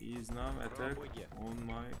 He is now attack on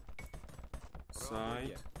my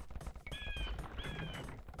side.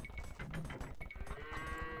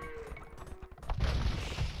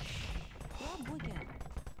 Rabboge.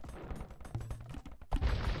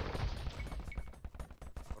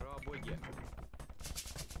 Рабоге.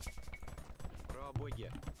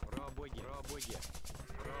 Рабоге. Рабоге. Рабоге.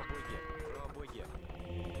 Рабоге. Рабоге.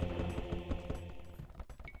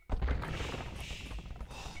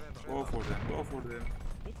 Go for them. Go for them.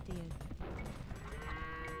 Bitfear.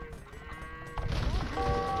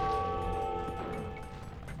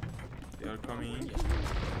 They are coming.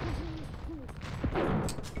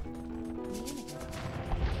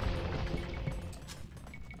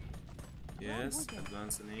 Yes,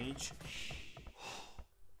 advance an age.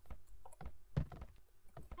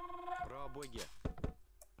 Рабоге.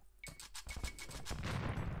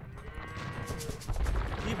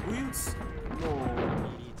 He builds. No.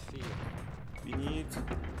 Beat 4. We need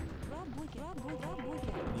Rabboge. Rabboge.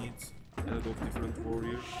 Rabboge. a lot of different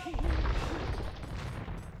warriors.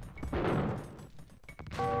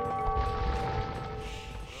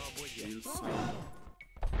 Рабоге. Build some.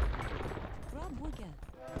 Rabboge.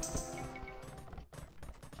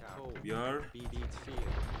 We are Beat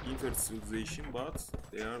 4. infert civilization, but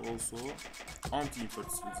they are also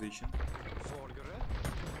anti-infert civilization. Forgere.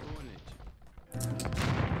 Bonnet.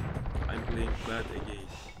 I'm playing bad again,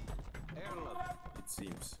 Erlab. it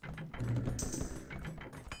seems.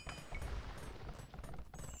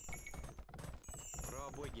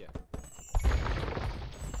 Рабоге.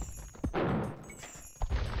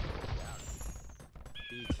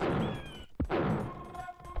 Beat 4.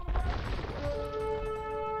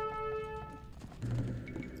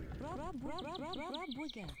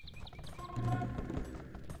 Rabboge.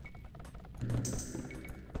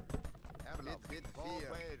 Bid 4.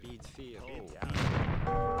 Beat 4.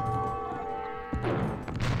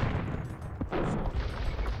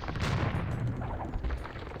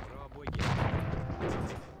 Рабоге.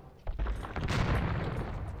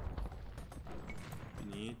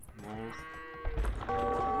 We need more.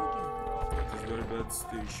 Rabboge. It is very bad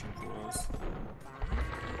situation for us.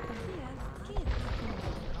 Kia.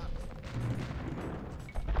 Kid.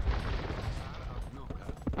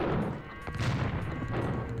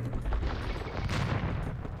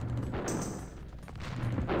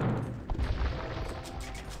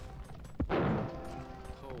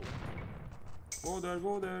 Go there,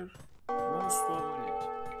 go there. No stop.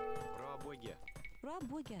 Рабоге.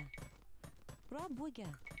 Рабоге. Рабоге.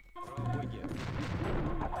 Рабоге.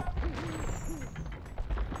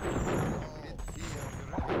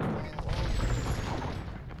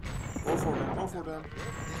 Go for them, go for them.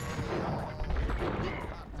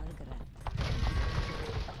 Algara.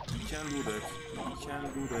 You can do that. You can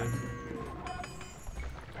do that.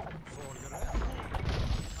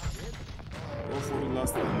 Go for the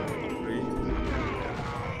last upgrade.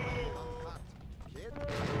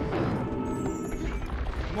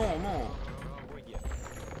 No, no. Рабоге.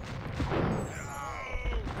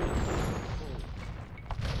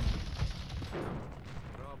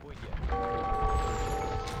 Рабоге.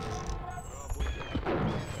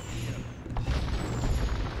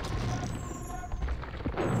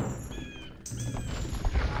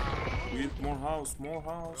 Build more house, more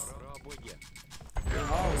house. Рабоге. More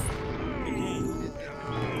house. Again.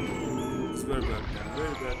 It's very bad, man.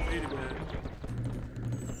 Very bad, very bad.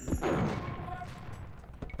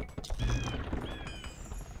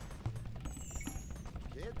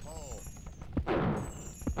 Get home.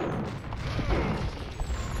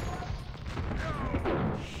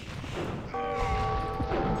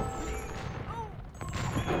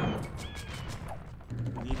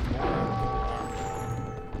 Need more armor.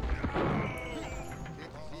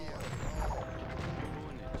 Get fear.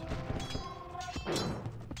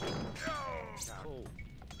 Oh.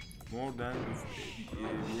 More than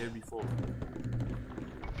we had before.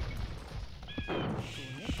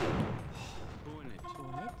 Tunet. Bunit.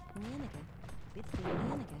 Tunet. Nenege. Bitfir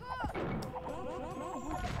nenege.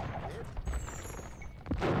 Rabоге.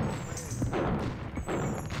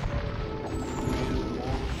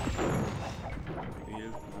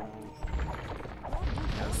 Build more.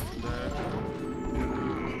 Yes, there.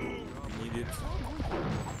 We need it.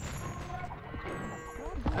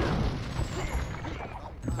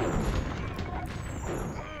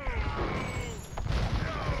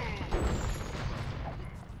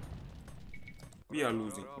 We are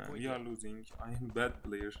losing, man. We are losing. I am bad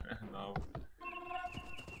player now.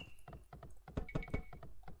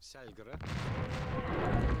 Selgre.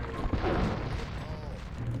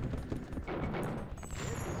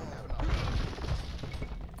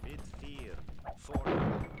 With fear. For.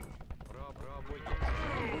 Рабоге.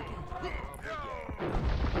 Рабоге.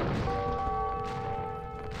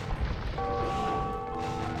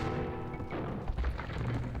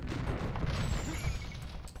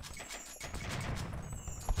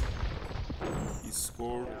 His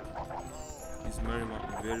score is very much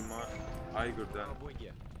higher than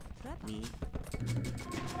Рабоге. me.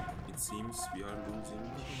 It seems we are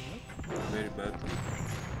losing very badly.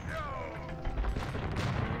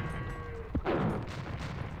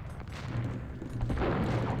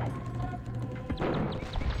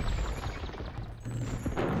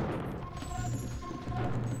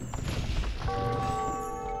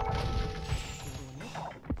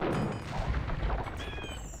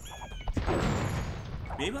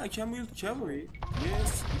 Maybe I can build cavalry.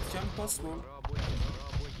 Yes, it can be possible. Рабоге.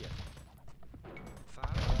 Рабоге.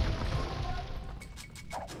 Фар.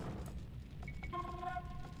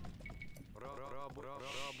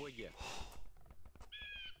 Рабоге.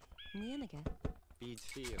 Nenege.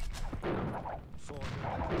 Bitfir. For.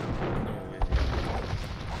 No way.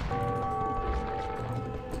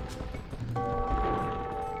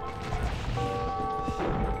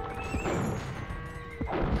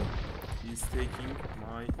 He's taking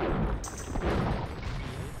my...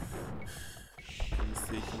 He's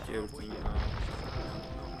taking everything now.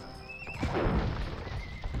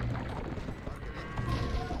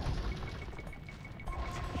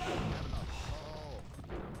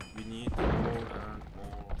 We need more and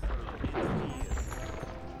more.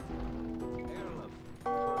 Erlov.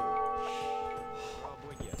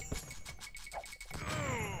 Рабоге.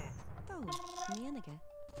 Tau. Nenege.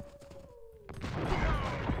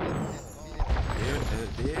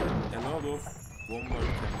 There a lot of bomber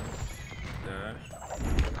cannon there.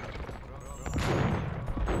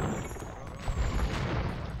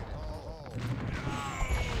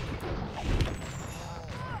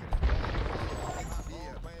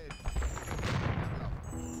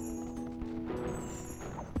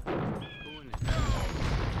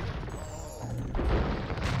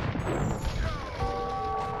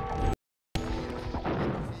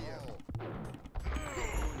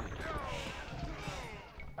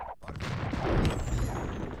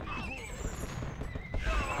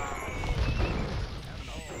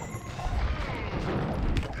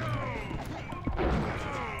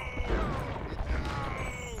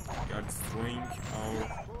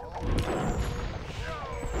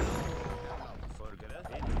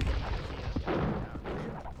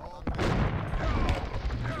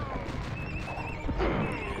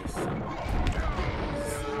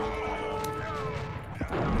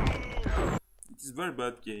 very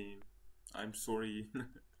bad game. I'm sorry.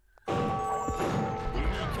 Maybe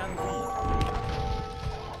it can be.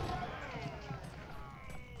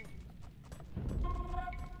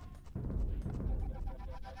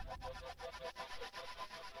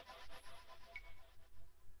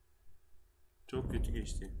 Çok kötü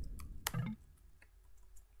geçti.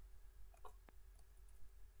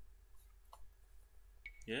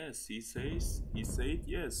 Yes, he said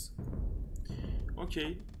yes.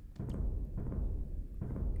 Okay.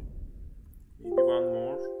 Maybe one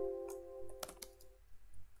more.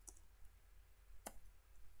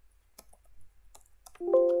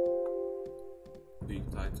 Big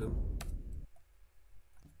title.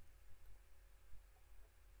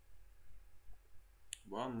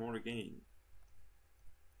 One more again.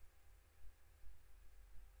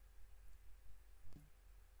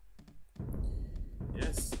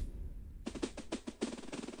 Yes.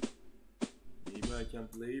 Maybe I can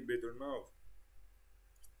play better now.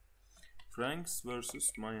 Franks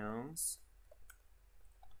versus Mayans.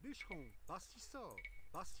 Bûcheron, bastisseur,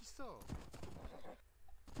 bastisseur.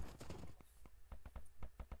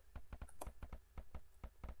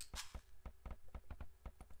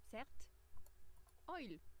 Certes.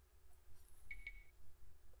 Oil.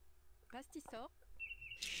 Pastisseur.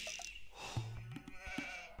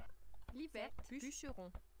 L'hiver.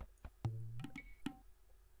 Bûcheron.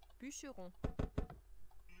 Bûcheron.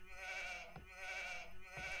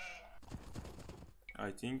 I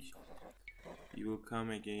think he will come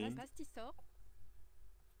again. Pastisseur.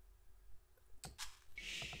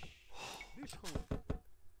 Bûcheron,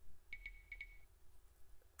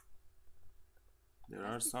 There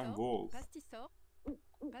are some wolves. Pastisseur.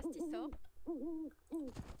 Pastisseur.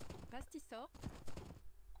 Pastisseur.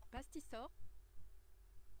 Pastisseur.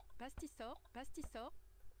 Pastisseur. Pastisseur.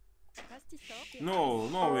 Pastisseur. No,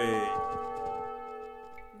 no way.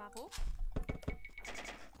 Maraud.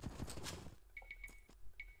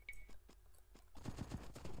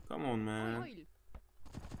 Come on, man. Oil.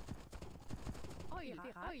 Oil.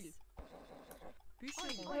 Oil.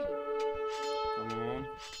 Bûcheron. Oil. Come on.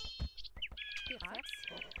 Pirates.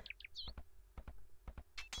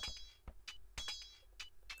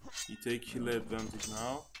 He take kill advantage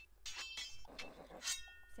now.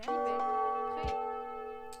 Servet.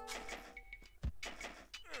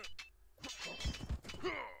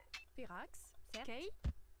 Prêt. Pirax. Kay.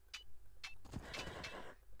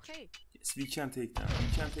 Prêt. Yes, we can take them.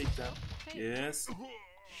 We can take them. Prêt. Yes.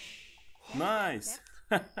 Nice.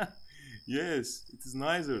 Yes, it is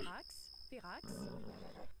nicer. Pirax. Pirax.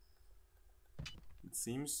 It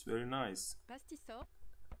seems very nice. Pastisseur.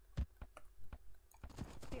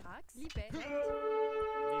 Pirax. Libet.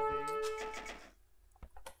 Vivé,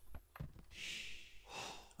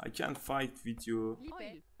 I can't fight with you.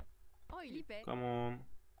 Libet. Oil. Libet. Come on.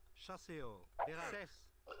 chasseur, Pirax,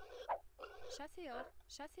 Chasseur.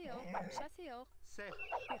 Chasseur. Chasseur. Sef,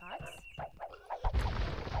 Pirax.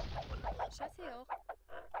 Chasseur.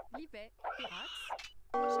 Libet. Pirax.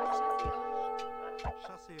 Chasseur.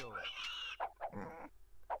 chasseur,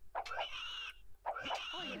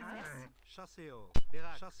 Oil. chasseur,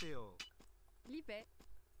 Pirax, chasseur, Libet.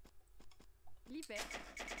 Libet.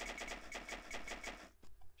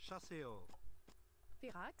 chasseur,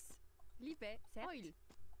 Pirax. Libet. Oil.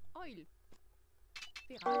 Oil.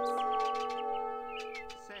 Pirax.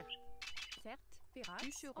 Sef, Certes. Pirax.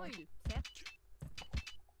 Bûcheron. Oil. Certes.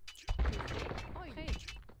 Oil. Prêt.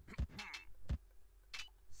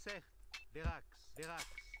 Sef, Pirax, Pirax,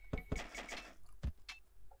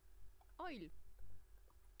 Oil.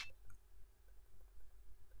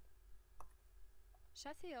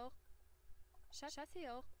 Chasseur.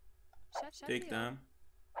 Chasseur. Take them.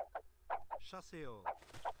 chasseur,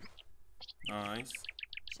 Nice.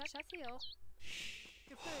 Chasseur.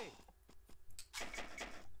 Effet,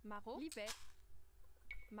 Maraud. Libet.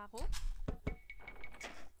 Maraud.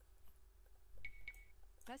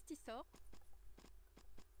 Pastisseur.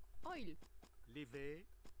 Oil. Livé,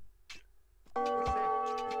 Sef,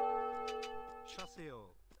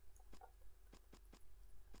 chasseur,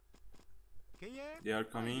 Kayem, They are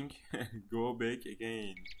coming. Go back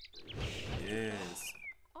again. Yes.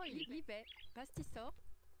 Oil. Libet. Pastisseur.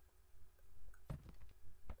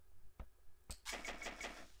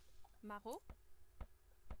 Maraud.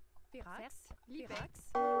 Pirax. Libet.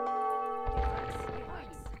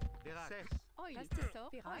 Pirax. Pirax, Sef, Oil. Pastisseur.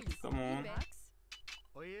 Pirax. Come on. Libex.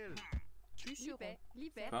 Oil, Bûcheron.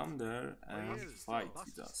 Libet. Come there and Oil, fight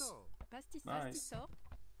with us. bastisseur, Pastisseur. Nice. Pastisseur.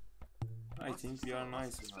 I think we are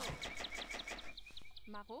nice now.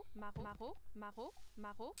 Maraud. Maraud. Maraud. Maraud.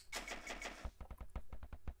 Maraud.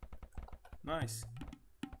 Nice.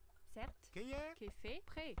 Certes. Kayem, Qu'est fait.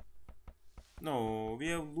 Prêt. No, we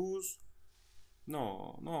have lose.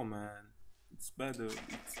 No, no, man. It's better.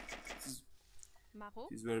 Maro.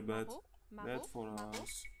 It's very bad. Maro. Bad Maro. for Maro.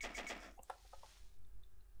 us.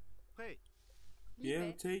 Prêt. We have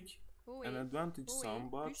Libet. take Ohé. an advantage Ohé. some,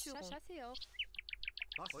 but Bûcheron. Chasseur.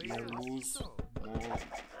 we Oyel. lose Bastisto. more,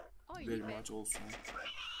 Oh, il very libet. much also.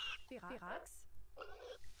 Pirax.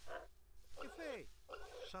 Que fait?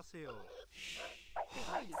 Chasseur.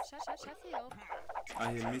 Chasseur.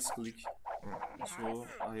 I have misclick, so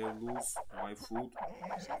I have lose my food.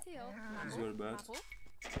 Chasseur. It's Maro. very bad. Maro.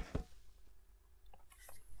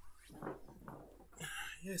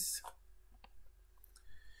 Yes.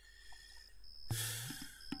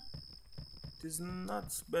 It is not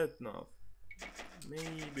bad now.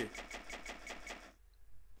 Maybe.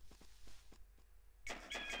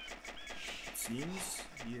 Seems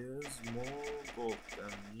he has more gold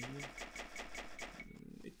than me.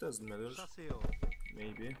 It doesn't matter. Chasseur.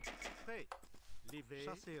 Maybe. Prêt. Livré.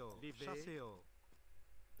 Chasseur. Livré. Chasseur.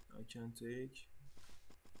 I can take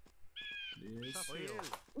this.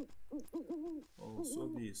 Oyel. Also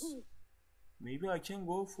this. Maybe I can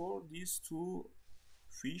go for these two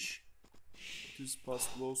fish. It is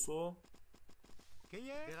possible also.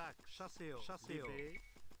 Cueillère. Virac. Chasseur. Chasseur. Livré.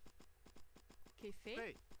 Qu'est fait?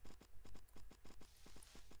 Prêt.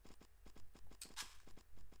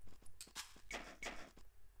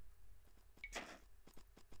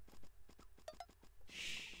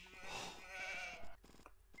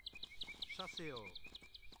 Chasseur.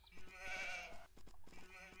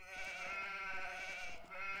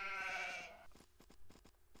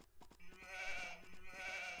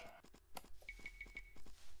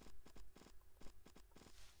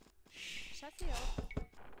 Chasseur.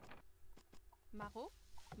 Maro.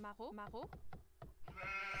 Maro. Maro.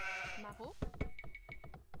 Maro.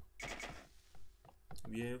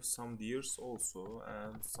 We have some deers also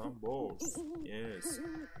and some boars. Yes.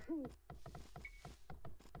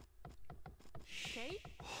 Kay.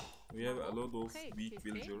 We have a lot of Prêt. weak Qu'est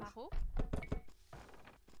fait? villagers. Maro.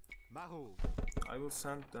 Maro. I will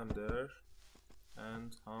send them there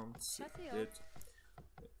and hunt Chasseur. that.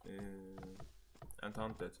 And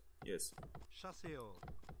hunt that. Yes. Chasseur.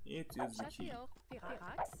 It is the key. Chasseur.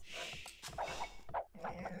 Pirax.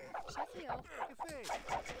 Chasseur. Que fait?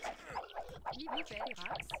 Libet.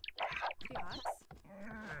 Pirax. Pirax.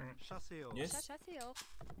 Chasseur. Yes. Chasseur.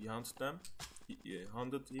 We hunt them.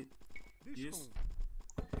 Hunted it. Bûcheron.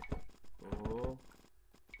 Oh.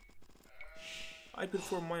 I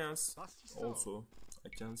prefer Mayans Bastisto. also. I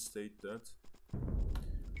can state that.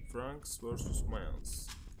 Franks versus Mayans.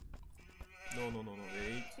 No,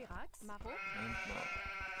 wait. Pirax. Maro. And now.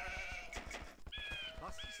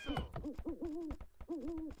 Bastisto.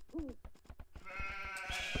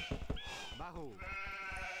 Maro.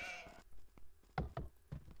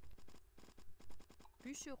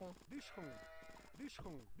 Bûcheron. Bûcheron.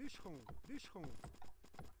 Bûcheron. Bûcheron. Bûcheron.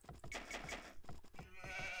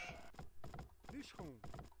 Bûcheron.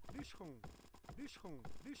 Bûcheron. Bûcheron.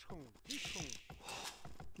 Bûcheron. Bûcheron.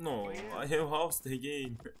 No, I have housed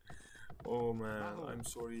again. Oh man, Bravo. I'm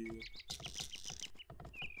sorry.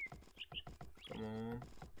 Come on.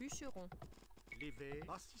 Bûcheron. Livré.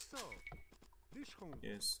 Bastisto. Bûcheron.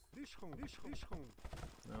 Yes. Bûcheron. Bûcheron. Bûcheron.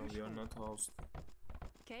 Now we are not housed.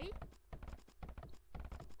 Kay.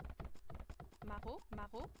 Maro.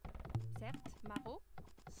 Maro. Certes. Maro.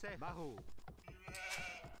 C'est Maro.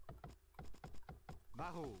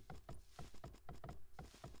 Maro.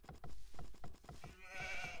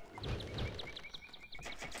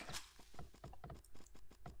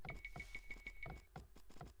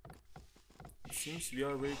 It seems we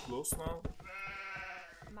are very close now.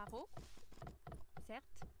 Maro.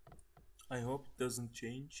 Certes. I hope it doesn't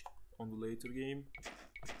change on the later game.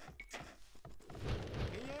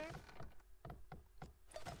 Cueillère.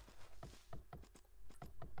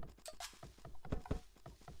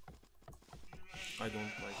 I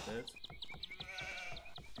don't like that.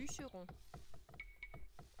 Bûcheron.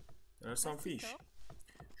 There are some fish. Assistant.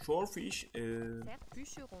 Shorefish, Certes.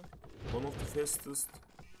 Bûcheron. one of the fastest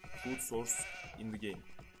food source in the game.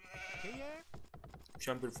 Cueillère.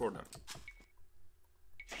 Champion for them.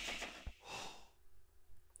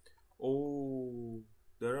 Oh,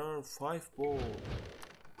 there are 5 balls.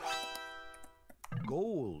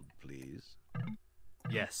 Gold, please.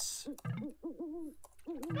 Yes.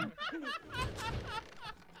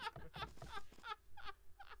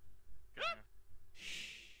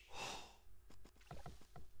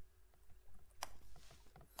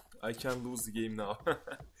 I can lose the game now.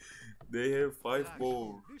 They have 5 Virac.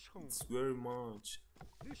 balls. Bûcheron. It's very much.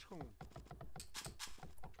 Bûcheron.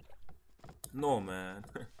 No man.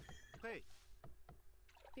 Prêt.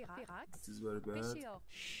 Firax. It is very bad. Pêcheur.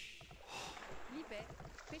 Libet.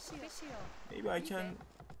 Pêcheur. Maybe I can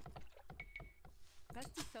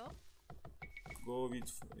Bastisseur. go with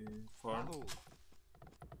farm. Maro.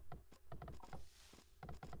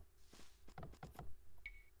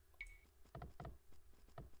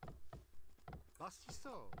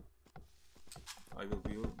 Bastisseur. I will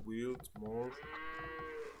build more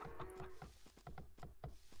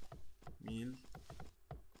meal.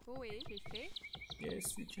 Ohé. Café.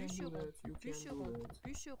 Yes, we can do that. You can do Bûcheron. that.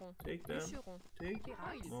 Bûcheron. Take them. Bûcheron. Take.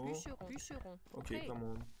 Firax. No. Bûcheron. Bûcheron. Okay, Prêt. come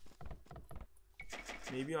on.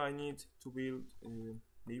 Maybe I need to build.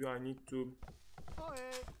 Maybe I need to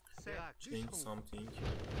Ohé. Firax. change Bûcheron. something.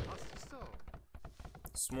 Bastisseur.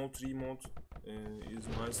 Small tree mode is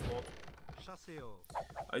nice mode. Chasseur.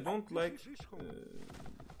 I don't like, Bûcheron.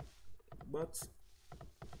 but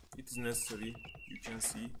it is necessary. You can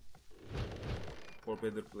see for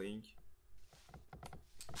better playing.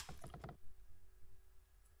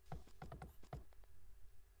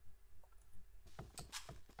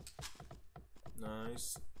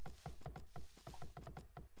 Nice.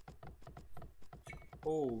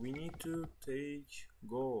 Oh, we need to take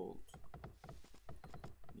gold.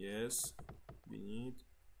 Yes, we need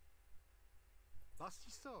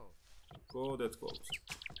Bastisseur. that gold.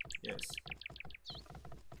 Yes.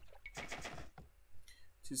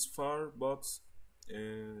 It is far, but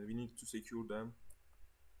we need to secure them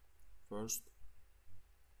first.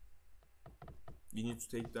 We need to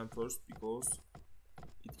take them first because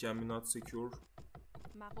it can be not secure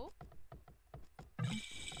Maro.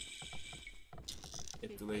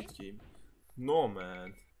 at the late game. No,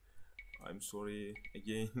 man. I'm sorry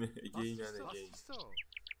again, again and Bastisseur. again. Bastisseur.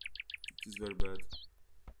 It is very bad.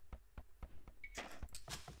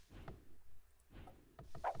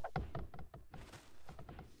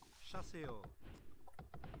 Chasseur.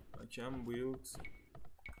 I can build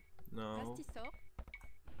now. Bastisseur.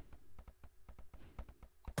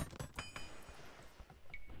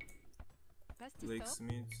 Bastisseur.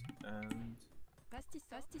 Blacksmith and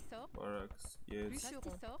Bastisseur. barracks. Yes.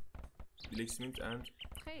 Bûcheron. Blacksmith and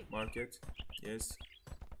Prêt. market. Yes.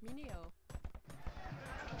 Minéo.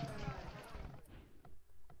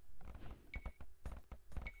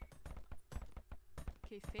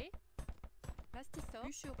 Café. Bastisseur.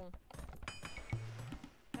 Bûcheron.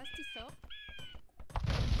 Bastisseur.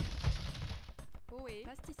 Ohé.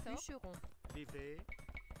 Bastisseur. Bûcheron. Vivez.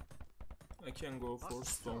 I can go for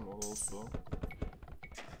stone wall also.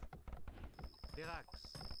 Firax.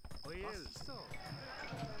 Oyel. Bastisseur.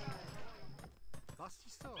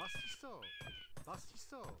 Bastisseur. Bastisseur.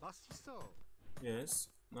 Bastisseur. Bastisseur. Yes.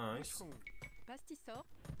 Nice. Bûcheron. Bastisseur.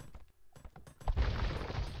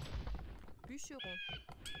 Bûcheron.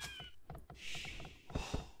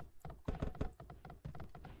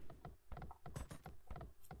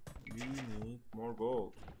 We need more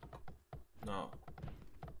gold. Now.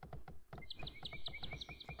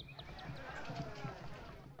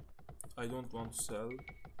 I don't want to sell.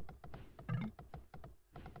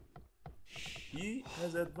 He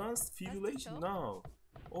has advanced fibrillation now.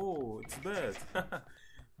 Oh, it's bad.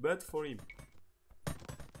 Bad for him.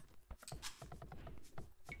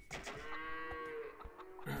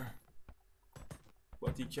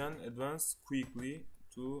 But he can advance quickly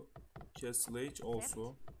to Castle Age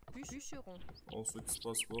also. Bûcheron. Also it's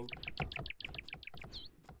possible.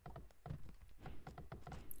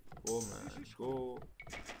 Go man, go.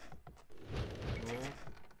 No.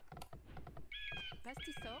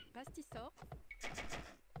 Bastisseur. Bastisseur.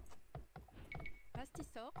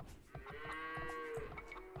 Bastisseur.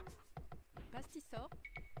 Bastisseur.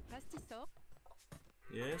 Bastisseur.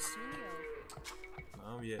 Yes. Minéo.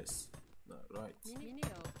 Now yes. No, right.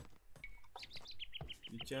 Minéo.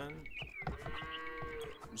 We can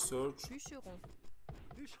research Bûcheron.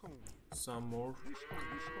 Bûcheron. some more. Bûcheron.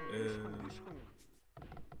 Bûcheron. Bûcheron.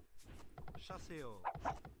 Chasseur.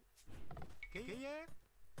 Cueilleur.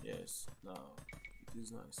 Yes. Now it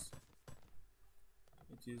is nice.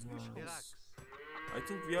 It is nice. Firax. I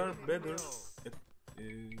think we are better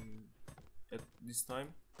at this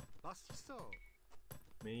time. Bastisseur.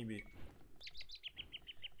 Maybe.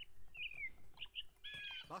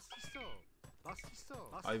 Bastisseur. Bastisseur.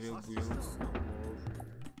 I will build some more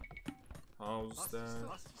house there.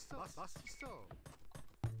 Bastisseur. Bastisseur.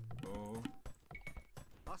 No.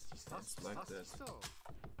 Bastisseur. It's like that. Bastisseur.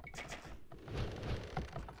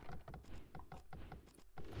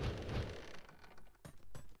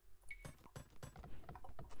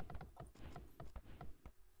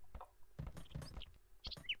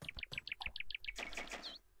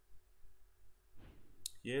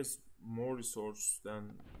 He has more resource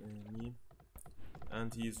than me,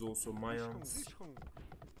 and he is also my aunt. Bûcheron.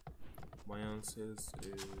 Mayans has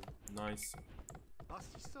nice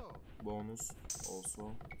Bastisto. bonus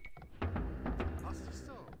also.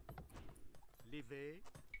 Bastisto. Live.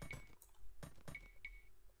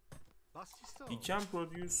 Bastisto. He can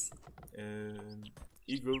produce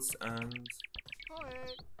eagles, and Oe.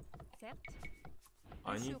 Certes.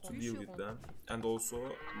 I need to deal with them. And also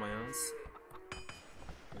Mayans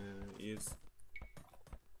is,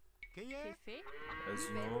 Keye. C'est fait. as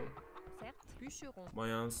you know, Certes. Bûcheron.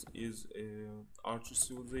 Mayans is archer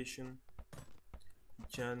civilization. He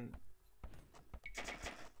can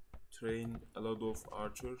train a lot of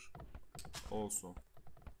archer also.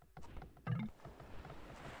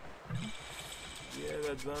 We have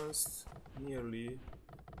advanced nearly.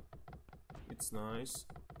 It's nice.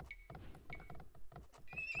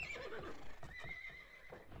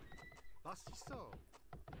 Bastisto.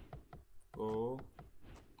 Go.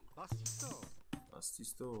 Bastisto.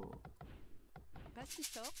 Astisto.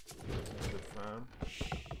 Pastisor. The farm.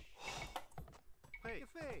 Prêt.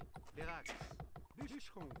 Fait. Verax.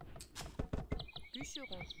 Bûcheron.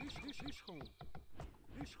 Bûcheron. Bûcheron.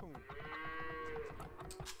 Bûcheron.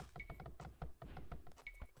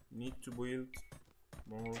 Need to build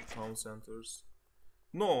more town centers.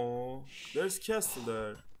 No, there's castle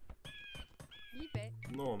there. Livet.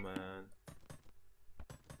 No, man.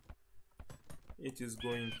 It is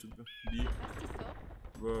going to be Pastisor.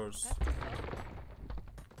 worse.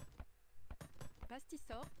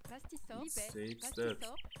 Pastisor. Pastisor. Pastisor. Saves Livet. that.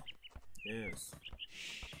 Pastisor. Yes.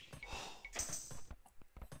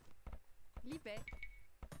 Livet.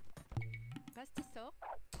 Pastisor.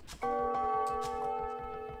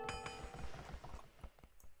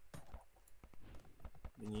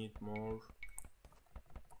 We need more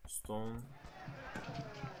stone.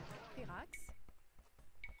 Pirax.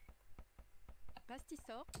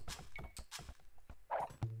 Pastisor.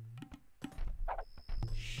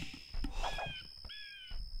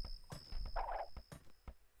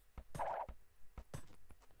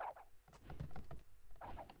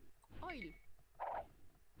 Oil.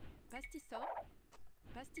 Pastisor.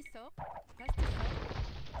 Pastisor. Pastisor.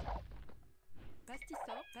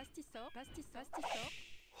 Pastisor. Pastisor. Pastisor.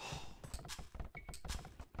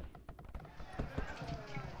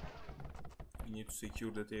 We need to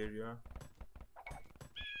secure that area.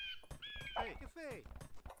 Prêt. Fait.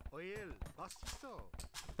 Oyel. Bastisto.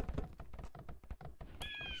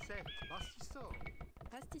 Set. Bastisto.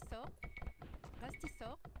 Pastisor.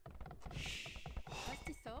 Pastisor.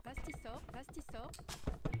 Pastisor. Pastisor. Pastisor.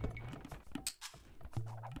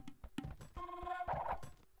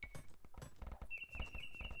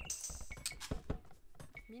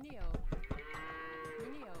 Minéo.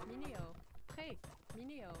 Minéo. Minéo. Prêt.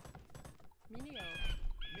 Minéo. Minéo.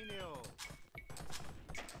 Mineo.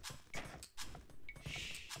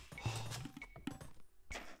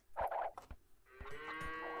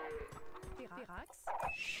 Pirax.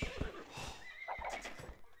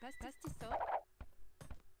 Pastisor.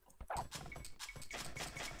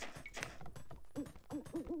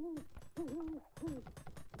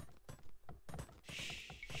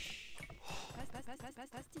 Pastisor.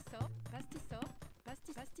 Pastisor. Pastisor.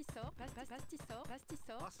 Pastisor. Pastisor.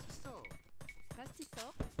 Bastisto. Pastisor.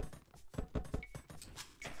 Pastisor.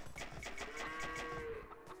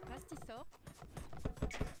 Bastisto.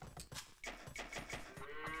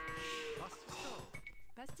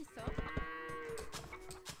 Pastisor.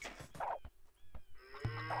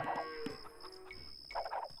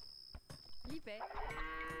 Livet.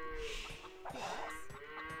 Pirax.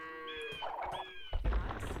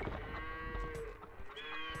 Pirax.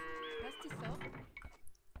 Pastisor.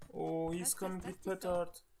 Oh, he's coming with petard.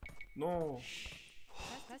 No.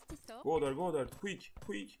 Pastisor. Go there, quick,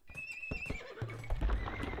 quick.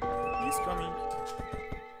 He's coming.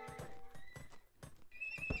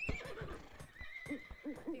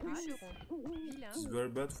 Bûcheron. Vilain. This is very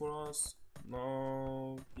bad for us.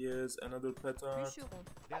 No, yes, another petard. Bûcheron.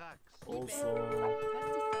 Verax. Also,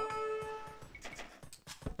 Pastisor.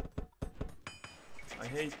 I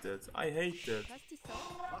hate that. I hate that. Pastisor.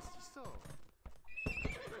 Bastisto.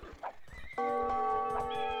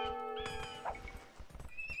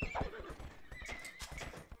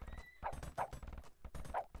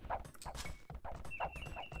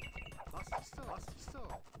 Bastisto. Bastisto.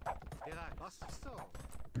 Verax. Bastisto.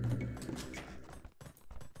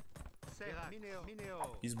 Set. Mineo. Mineo.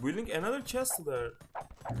 He's building another castle there.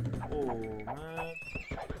 Oh man,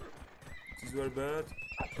 this is very bad.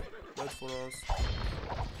 Bad for us.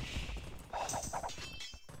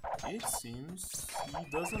 It seems he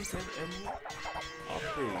doesn't have any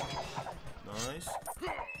upgrade. Nice.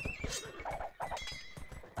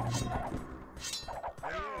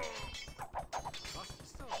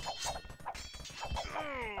 Bastisto.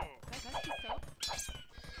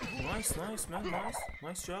 Nice, nice, man, nice.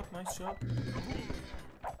 Nice job, nice job.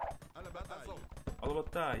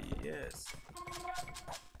 Alabatai, yes.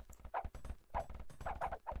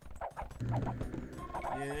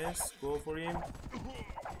 Yes, go for him.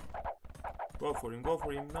 Go for him, go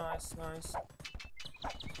for him. Nice, nice.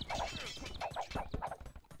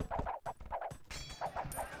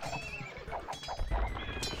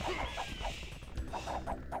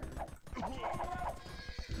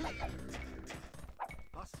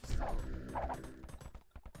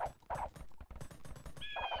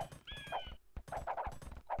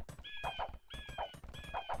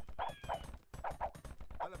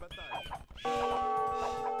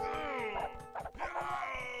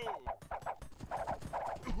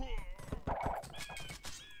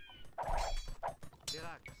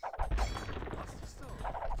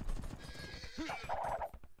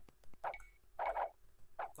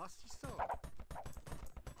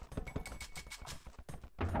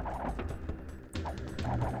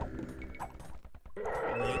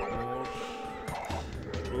 Need more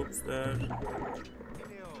troops there.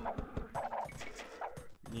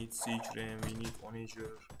 We need siege ram, we need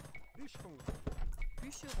onager.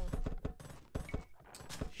 Bûcheron.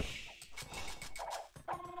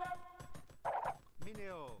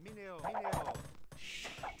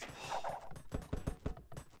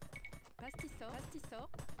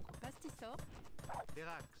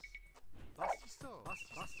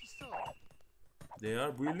 Pastisor. They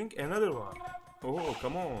are building another one. Oh,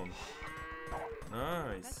 come on.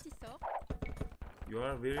 Nice. You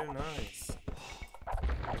are very nice.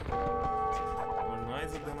 You are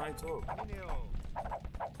nicer than I thought.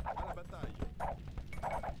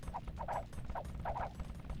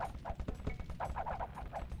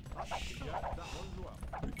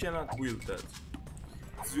 You cannot build that.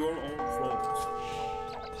 It's your own fault.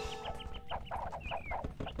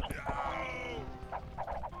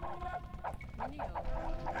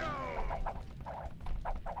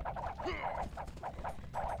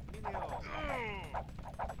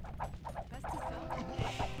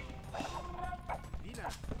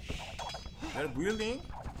 They're building?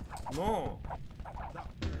 No.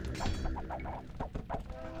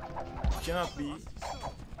 It cannot be.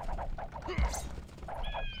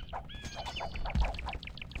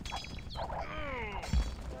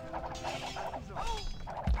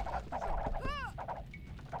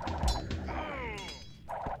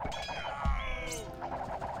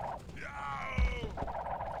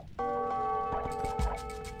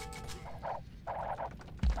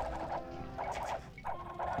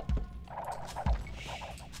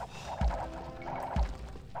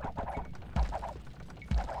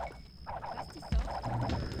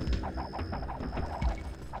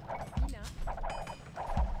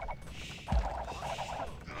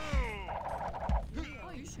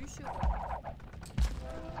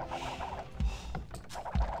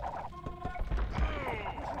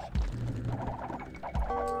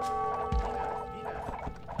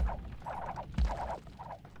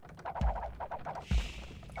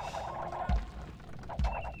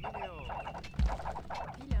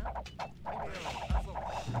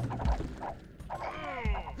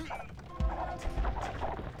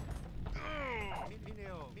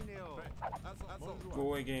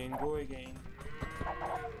 Go again, go again.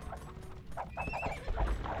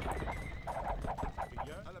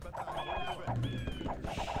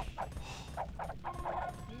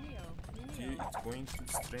 Okay, it's going to be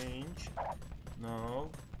strange. No.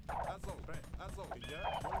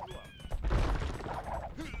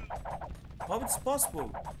 How it's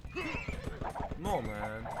possible? No,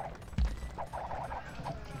 man.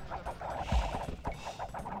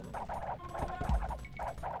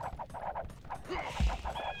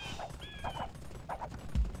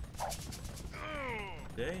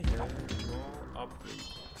 They have no upgrade.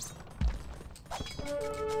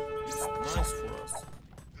 It's nice for us.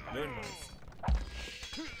 Very nice.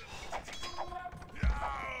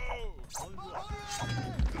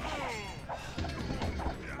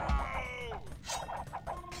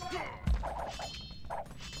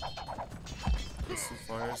 This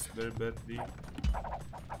fires very badly.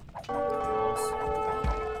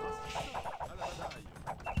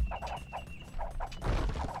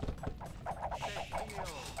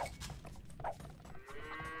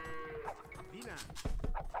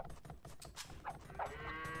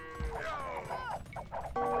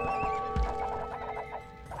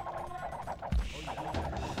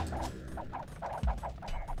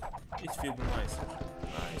 It feels nicer.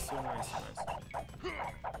 Nicer.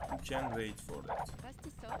 You can wait for that.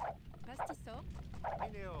 Pastisor.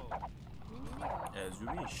 As you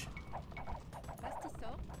wish.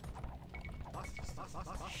 Pastisor.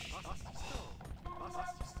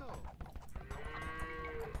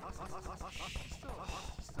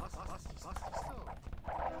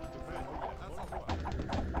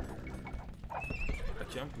 I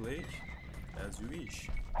can play as you wish.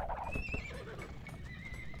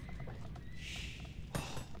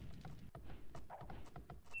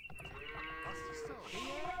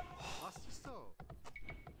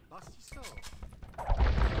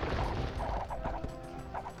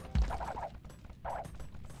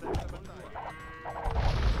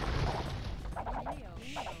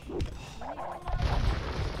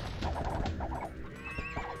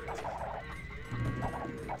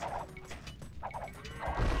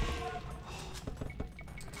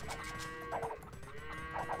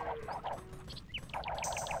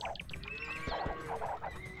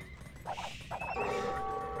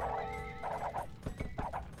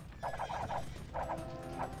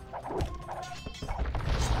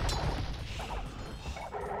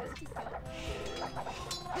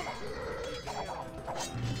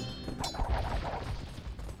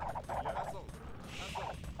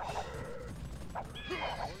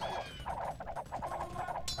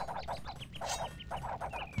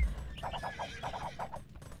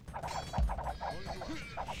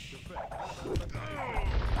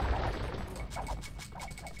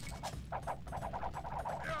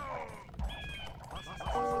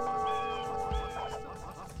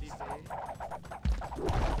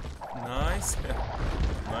 Nice.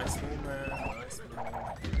 Nice move, man. Nice move.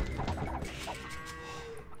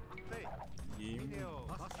 Game.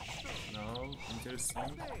 Now,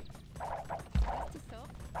 interesting.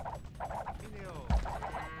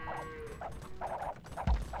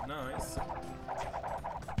 Nice.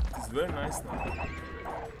 It's very nice now.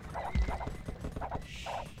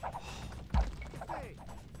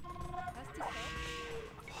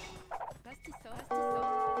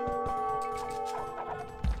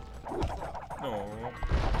 No.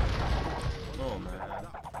 No, man.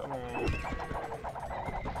 Come on.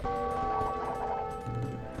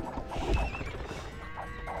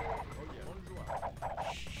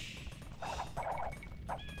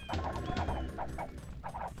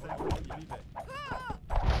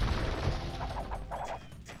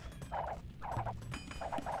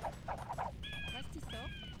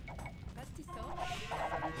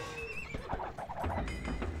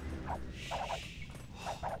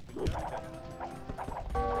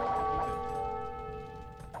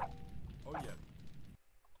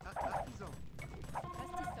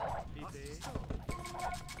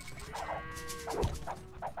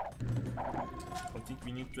 I think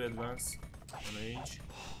we need to advance an age.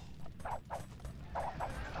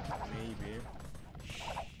 Maybe.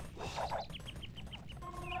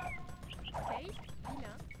 Okay,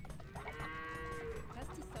 vilain.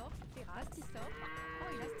 Rastisor, Rastisor. Oh,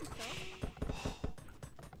 il Rastisor.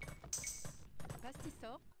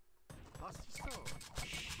 Rastisor.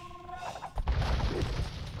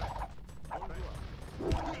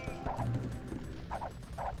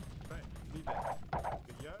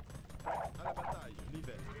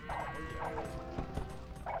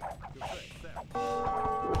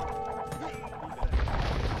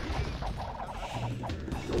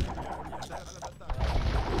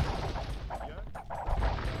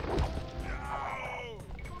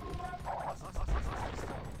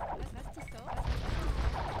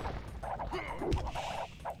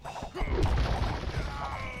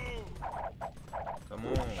 Come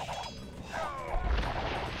on.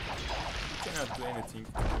 You cannot do anything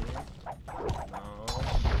to me. No.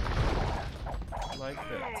 Like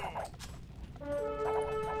that.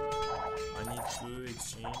 I need to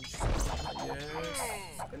exchange. Yes.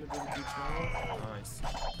 A little bit more. Nice.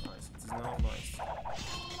 Nice. It is now nice.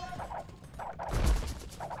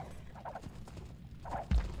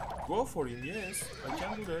 Go for him, yes. I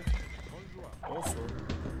can do that. Also.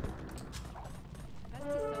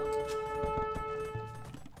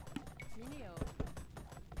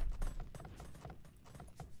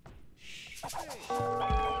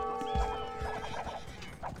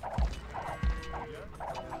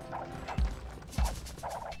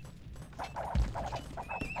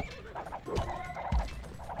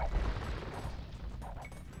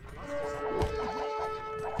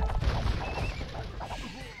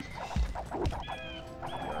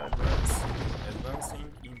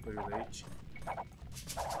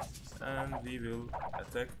 And we will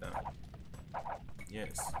attack them.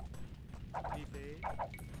 Yes.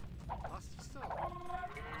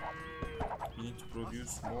 We need to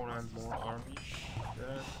produce more and more army.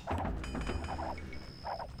 There.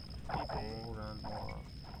 More and more.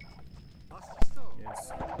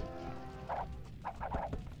 Yes.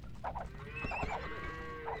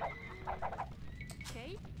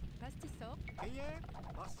 Okay, Rastisor.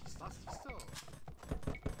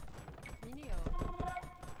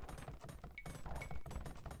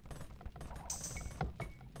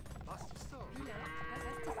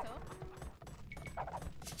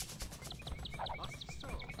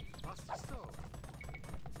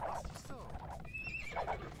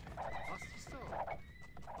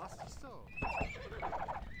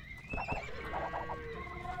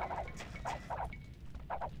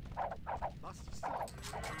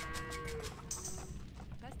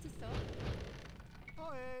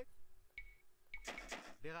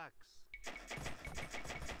 Virax.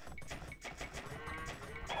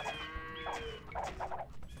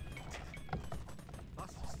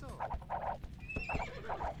 Was ist so?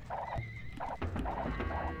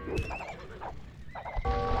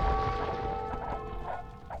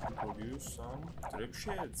 Produce some trap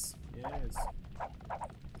sheds. Yes.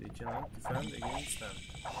 They cannot defend against them.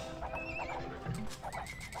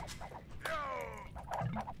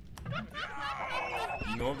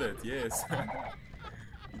 You know that, yes.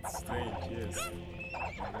 It's strange, yes.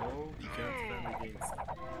 No, we can't defend against them.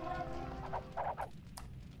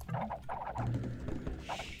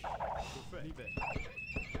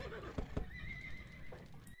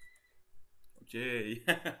 Okay.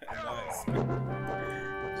 Nice.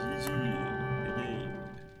 GG. Again.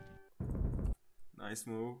 Nice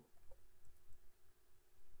move.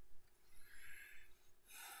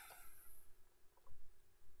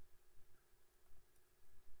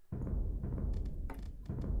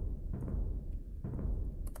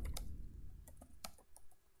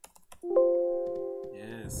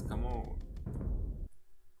 Yes, come on.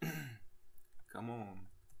 Come on.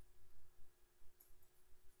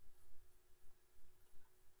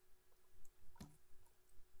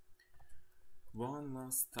 One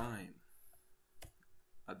last time.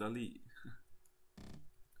 Attila.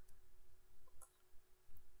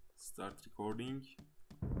 Start recording.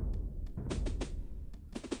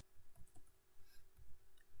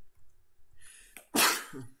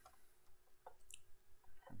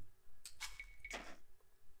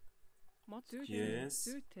 Yes.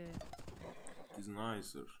 It is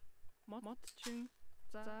nicer.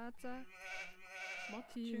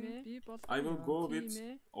 I will go with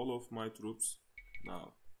all of my troops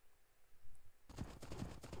now.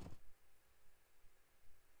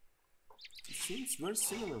 It seems very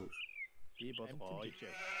similar.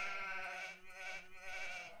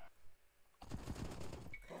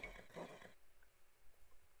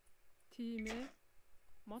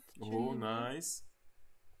 Oh, nice.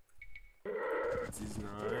 It is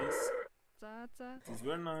nice. It is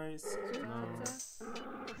very nice.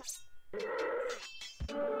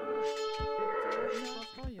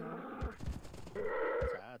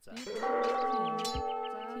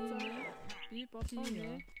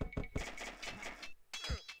 No.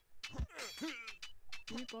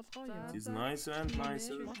 It is nicer and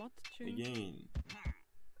nicer again.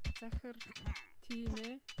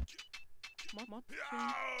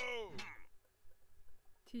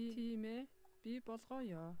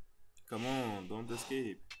 Come on, don't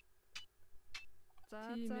escape.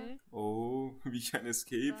 Oh, we can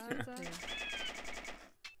escape.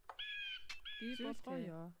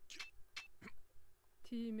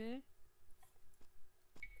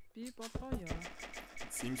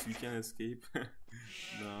 It seems we can escape.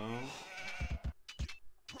 No.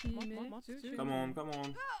 Come on, come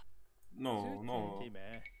on. No, no.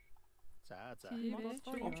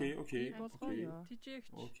 Okay, okay, okay.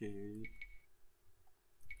 Okay.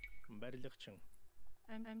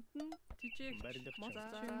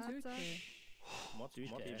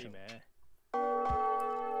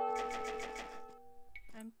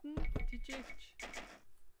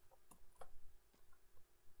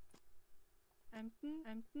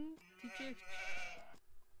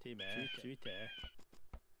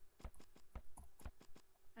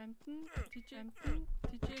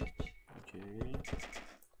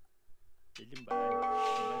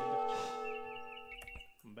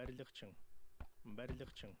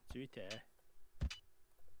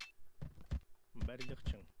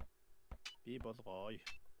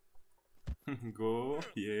 Go,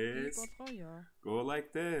 yes. Go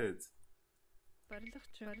like that.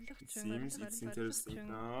 It seems it's interesting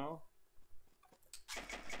now.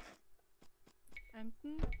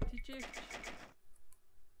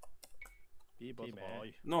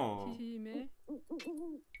 No.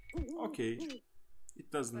 Okay.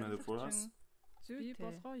 It doesn't matter for us.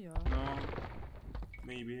 No.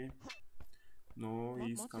 Maybe. No,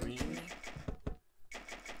 he's coming.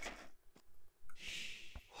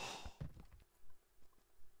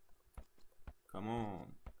 Come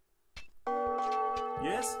on.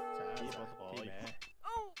 Yes?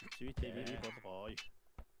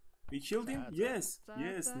 We killed him? Yes.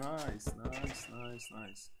 Yes, nice, nice, nice,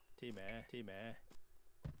 nice.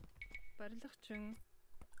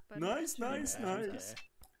 Nice, nice, nice.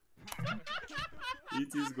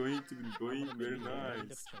 It is going to be going very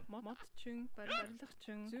nice.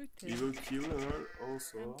 We will kill her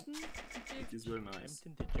also. It is very nice.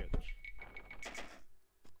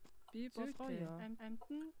 It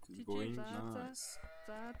is going nice.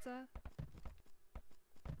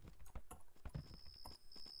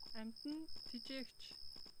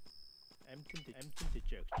 Empty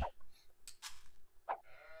church.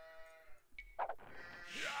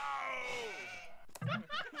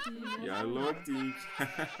 Yeah, locked.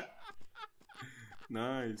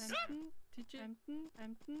 Nice.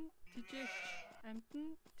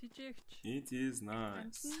 It is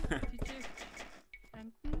nice.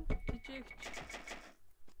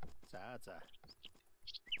 Za.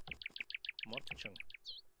 Motchung.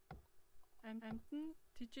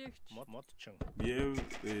 Motchung. We have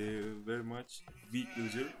very much weak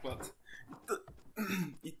villager, but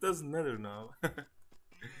it doesn't matter now.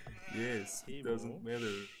 Yes, it doesn't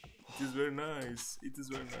matter. It is very nice. It is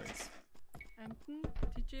very nice.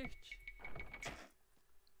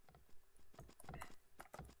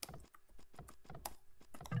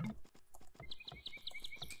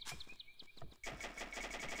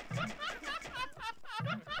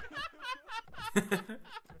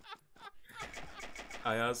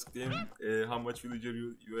 I asked him how much villager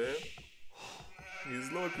you have.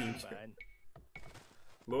 He's looking. Ben.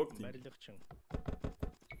 Looking. Berlichung.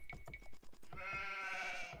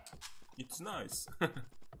 It's nice.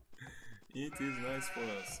 It is nice for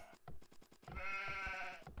us.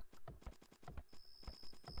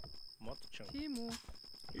 Motchung.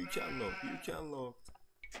 You can lock. You can lock.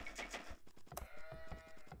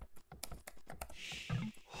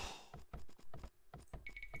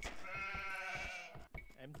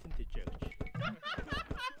 Empty church.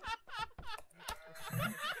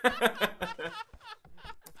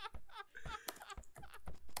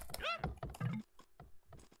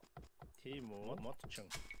 Motchung.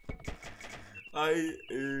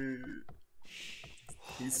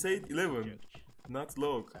 He said 11, not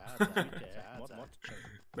log. Motchung.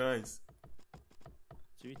 Nice.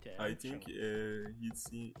 Sweet. I think he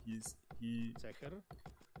Zecher.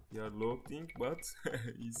 are logged in, but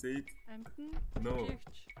he said no.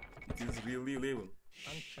 It is really 11.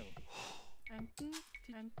 Anchung.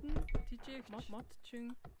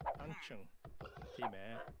 Anchung.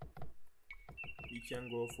 Time. We can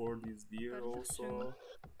go for this deer also.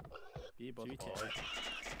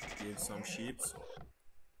 Get some sheep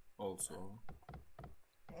also.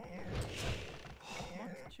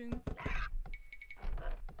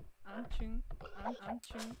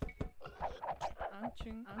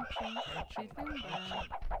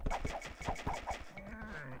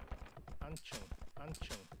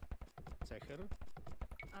 Anchung. Zecher.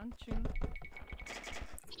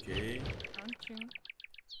 Okay.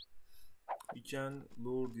 We can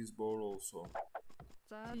lure this boar also.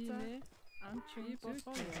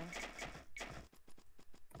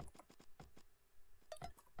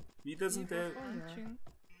 He doesn't have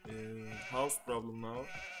house problem now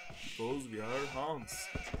because we are hounds.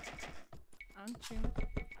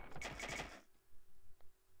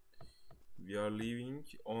 We are living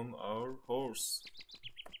on our horse.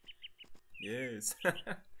 Yes.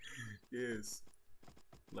 Yes.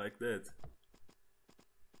 Like that.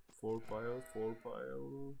 4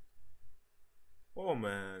 pile. Oh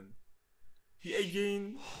man. He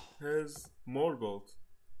again has more gold.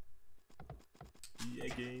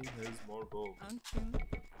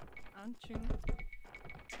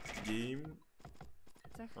 Game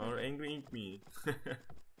are angering me.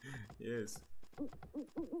 Yes.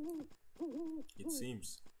 It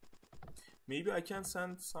seems. Maybe I can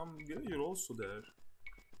send some villager also there.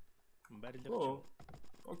 Oh,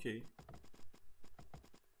 okay.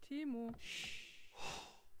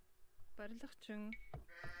 Berlichung.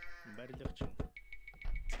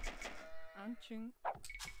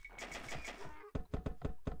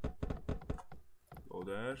 Go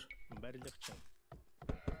there. Berlichung.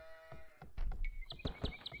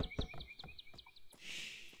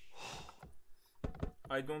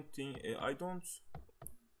 I don't think I don't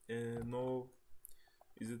know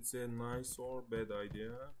is it a nice or bad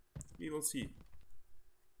idea. We will see.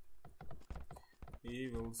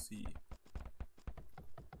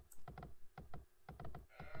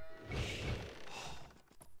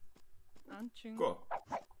 Go.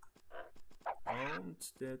 And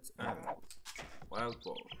that animal. Wild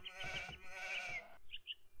boar.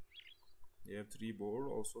 You have 3 boar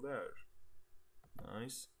also there.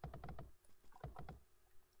 Nice.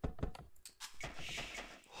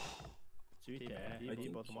 I think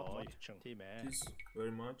it is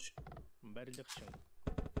very much.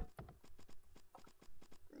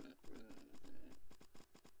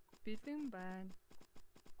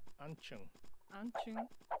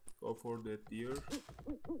 Go for that deer.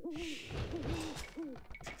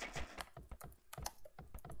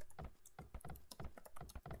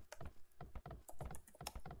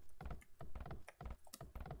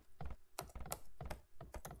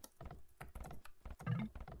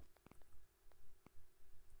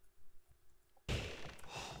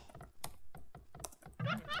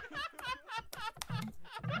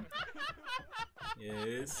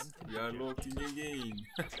 Yes, we are loading again.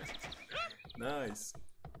 Nice.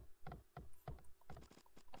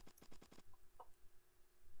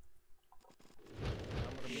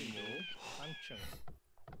 Amr minnu anchun.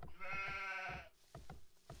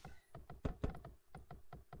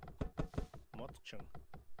 Motchun.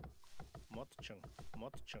 Motchun.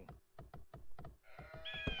 Motchun.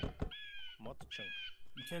 Motchun.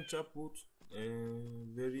 You can chop wood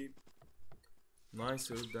very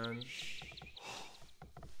nicer than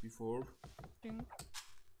before. Chung.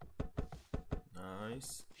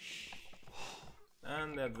 Nice.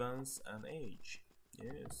 And advance an age.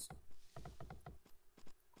 Yes.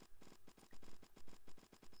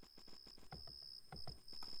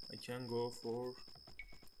 I can go for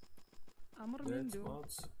Amr that. mindu.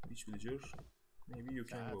 What? Which villager? Maybe you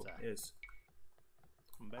can go. Zaza. Yes.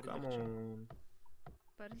 Come Barilachun. on.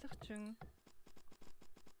 Barilachung.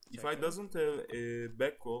 If I doesn't have a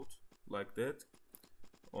backcoat like that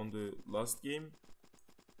on the last game,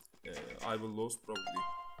 I will lose probably.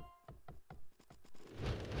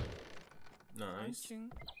 Nice.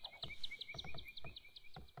 Anchung.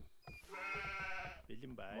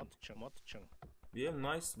 Bilim bay. Motchun. Motchun. We have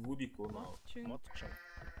nice woody core now, Chung. Motchun.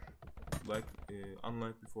 like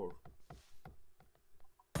unlike before.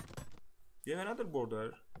 We have another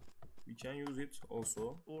border. We can use it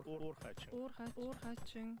also. Urhachun.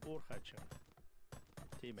 Urhachung. Urhachun.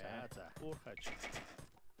 Time. Zaza. Urhachun.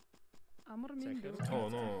 Amr mindu. Oh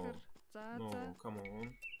no, Zaza. no, come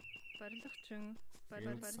on. Barilachung.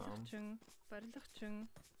 Build some. Barilachung. Barilachung.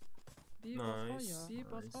 Bir Nice, basaya. Bir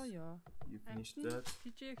nice. basaya. You finished Emtin that.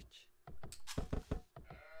 diyecekç.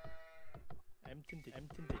 Emtin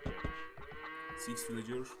diyecek. 6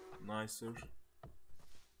 villager, nicer.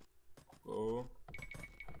 Go,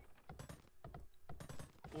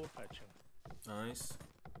 Urhachun. nice.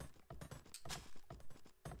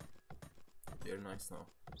 Very nice now.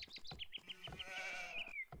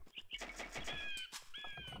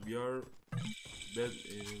 We are that.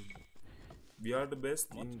 We are the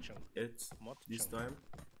best in Motchun. at this Motchun. time.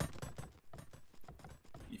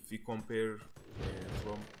 If we compare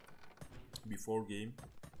from before game.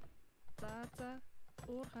 Zaza.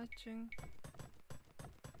 Urhachung.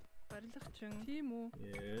 Barilachung. Timu.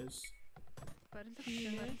 Yes.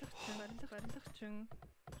 Barilachung. Barilachung.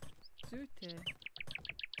 Züte.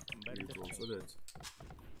 Build also that.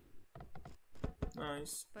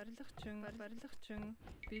 Nice. Barilachung. Barilachung.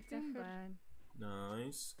 Bildim ben.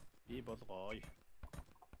 Nice. Bir bolgoy.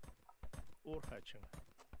 Urhachun.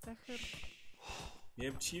 Zahir. We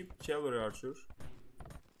have cheap cavalry archer.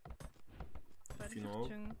 If you know.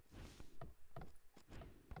 Barilachung.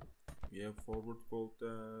 We have forward gold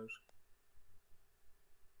there.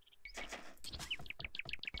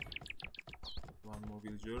 One more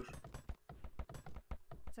villager.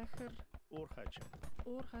 Zahir. Urhachun.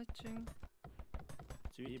 Urhachung.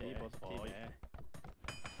 Bir bolgoy.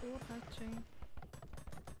 Urhachung.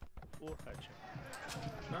 Urhachun.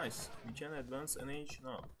 Nice. We can advance an age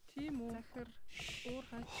now. Timu. Zahir.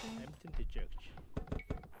 Urhachung. Emtin diyecek.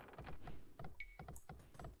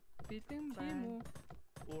 Bildim ben. Timu.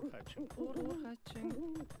 Urhachun.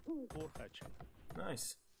 Urhachung. Urhachun.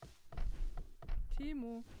 Nice.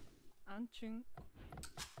 Timu. Anchung.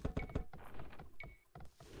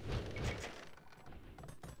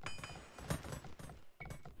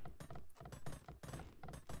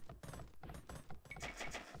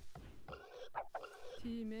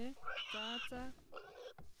 Time. Zaza.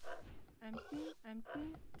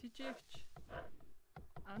 Emtin diyecekç.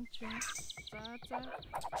 Anchung. Zaza.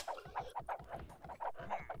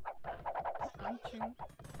 Anchung.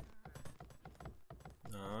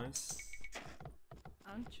 Nice.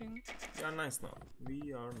 Anchung. We are nice now.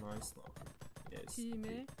 We are nice now. Yes.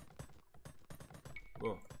 Time.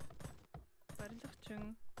 Go.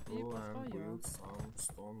 Barilachung. Bir Go and basaya. build some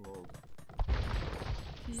stone wall.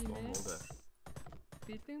 Stone Time. wall there.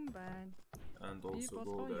 Bildim ben. And also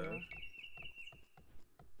go basaya. there.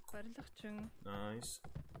 Barilachung. Nice.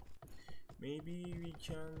 Maybe we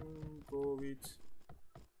can go with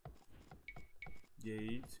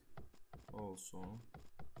gate also.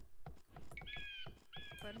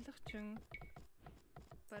 Barilachung.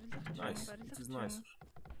 Barilachung. Nice. It is nicer.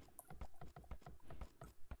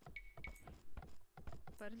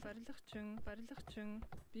 Barilachung.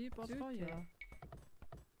 Bir basaya.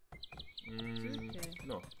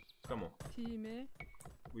 No. Come on. Time.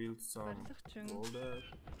 Build some Barilachung. wall there.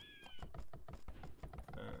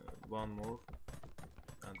 One more.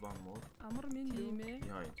 And one more Amr mindu. Time.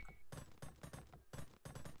 behind.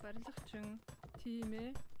 Barilachung.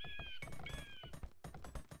 Time.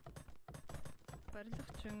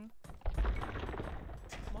 Barilachung.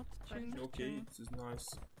 Okay, this is nice.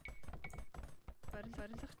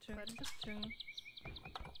 барилгачин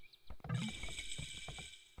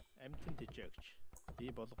Амтэн тэжээгч. Би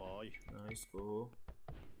болгоё. Nice, go.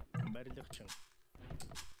 Барилгачин.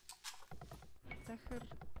 захир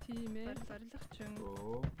тимээ барилгачин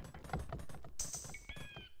Go.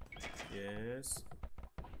 Yes.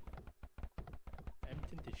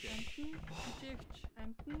 Амтэн тэжээгч.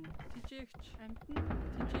 амтан тижээгч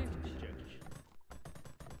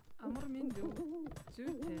амар минь дүү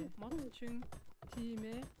зүйтэй модчин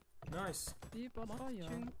тимээ Nice. би болгоё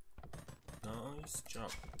Nice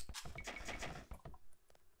job.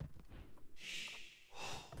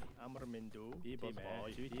 Амар мэндүү. Би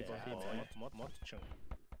болгоё. Би болгоё. Модчин.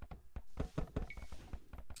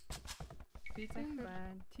 бидэн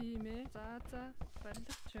байна тимээ за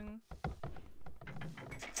барилгачин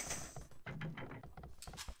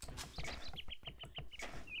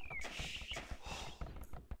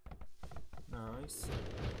Nice.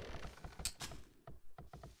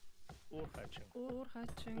 Уурхачин.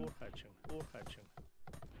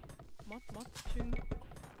 модчин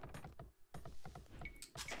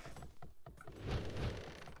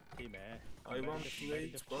Тимэ. I want to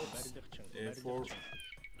wait, but for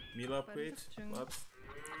meal upgrade, but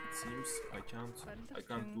it seems I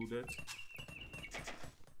can't do that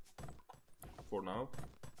for now.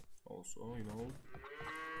 Also, you know,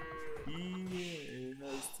 he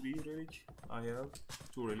has 3 relic. I have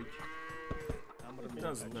 2 relic. It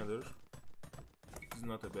doesn't matter. It's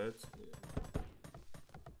not a bad.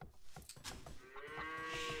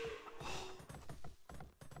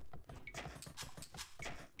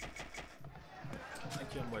 I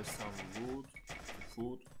can buy some wood,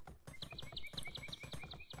 food.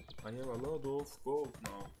 I have a lot of gold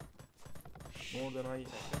now, more than I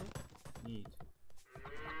need.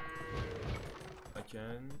 I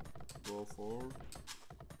can go for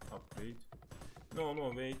upgrade. No,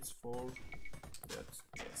 wait for that.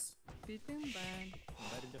 Yes. бидэн байна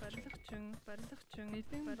барилгачин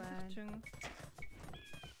бидэн барилгачин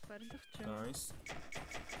Nice.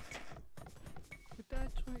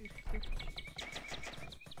 хөдөөжин эрхлэгч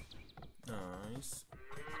Nice.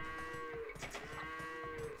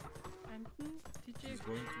 амтан It's тижээгч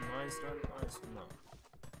going to nice and nice now.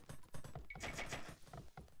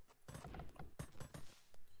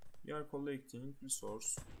 We are collecting resource.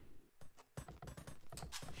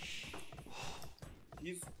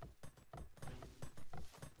 His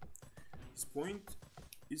point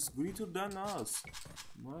is greater than us.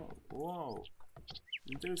 Wow.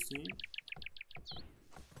 Interesting.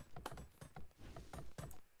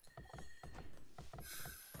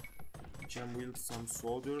 We can build some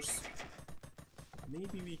soldiers.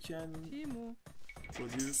 Maybe we can тийм үү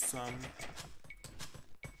produce some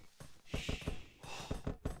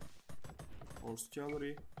horse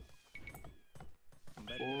cavalry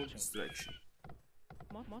for distraction.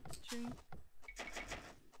 модчин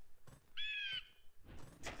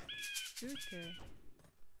зүйтэй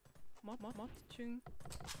модчин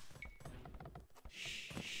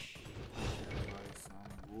Buy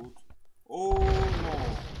some wood. Oh no!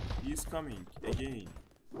 He's coming again.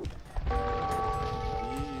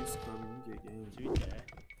 He is coming again. Зүйтэй.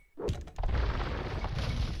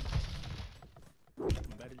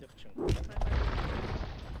 Барилгачин.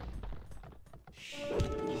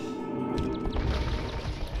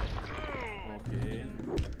 Okay.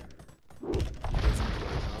 Doesn't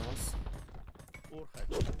like us.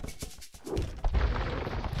 Уурхачин.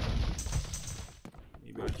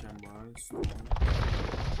 Maybe I can buy stone.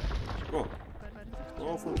 Go!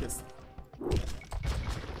 Go for castle.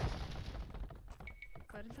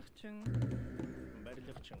 барилгачин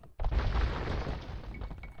Барилгачин.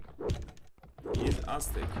 He is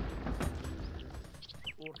Aztec.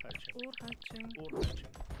 Уурхачин.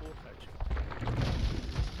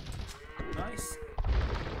 Nice.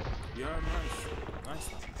 Yeah, nice. Nice.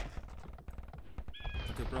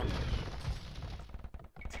 Not a problem.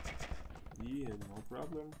 We have no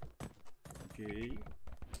problem. Okay.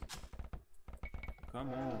 Come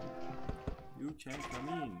on. You can come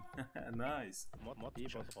in. Nice. Мод би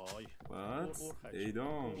болгоё. But they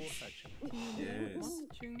don't. Уурхачин. Yes.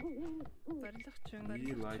 модчин барилгачин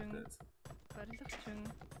We like that. барилгачин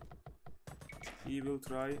He will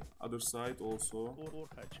try other side also.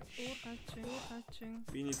 Уурхачин. уурхачин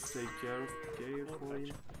We need to take care for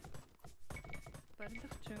him.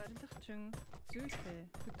 барилгачин зүйтэй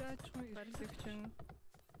хөдөөжин эрхлэгчин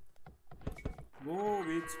Go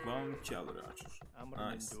with one cavalry archer. Амар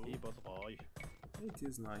Nice. мэндүү. Би болгоё. It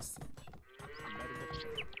is nice thing.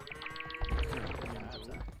 Барилгачин.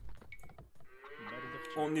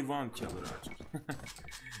 Барилгачин. Only one cavalry archer.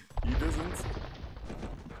 He doesn't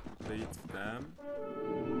Wait, bam.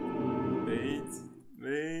 Wait,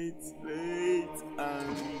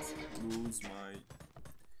 and lose my.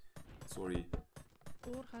 Sorry.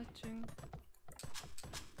 Уурхаачин.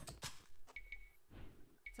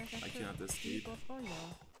 I cannot escape.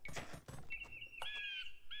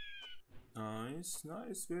 Nice,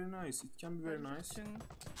 very nice. It can be very nice.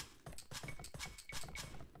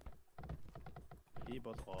 Би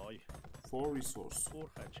бол гоё. 4 resource.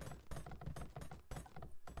 Уурхаач.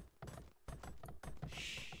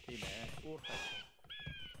 Тийм ээ. Уурхаач.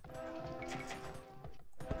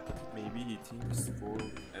 Maybe he thinks for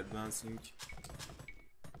advancing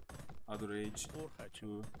other age Уурхаач. to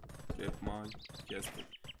trap my castle.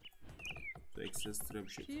 To access trap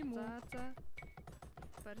shit. Тийм үү. За.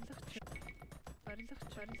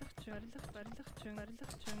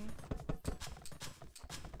 Барилгачин.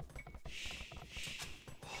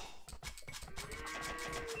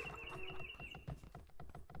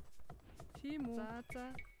 Тийм үү.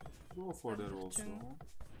 За. Go for that also.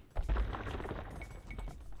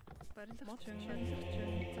 Барилгачин.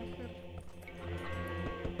 Захир.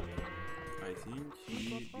 I think he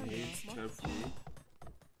behaves carefully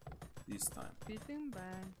this time. Бэлэн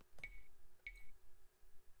байна.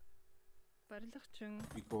 Барилгачин.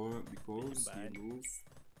 Because he lose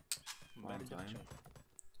one time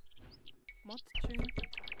Модчин.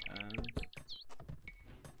 and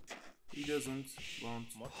he doesn't want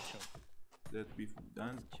Модчин. that before.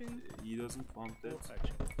 Then he doesn't want that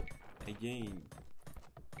Уурхаач. again.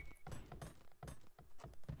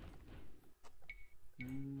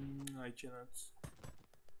 I cannot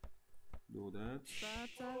do that. За.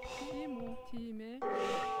 Тийм үү. Тийм ээ.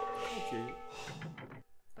 Okay, we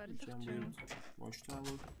can Барилгачин. build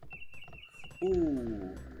watchtower.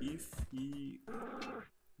 Oh, if he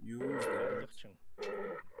use that, Барилгачин.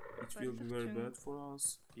 it will be very bad for us.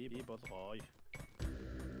 Би бол гоё. Go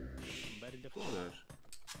Барилгачин. there.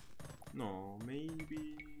 No,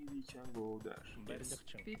 maybe we can go there. Yes.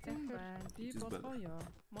 Барилгачин. Бэлэн байна. Би It is better. болгоё.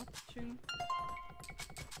 Модчин.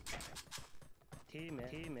 Тийм ээ.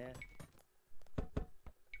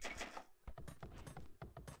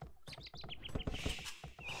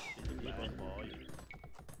 Би бол гоё.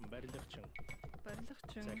 Барилгачин.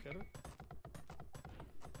 Барилгачин. Захир.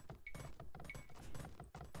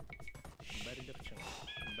 Барилгачин.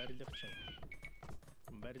 Барилгачин.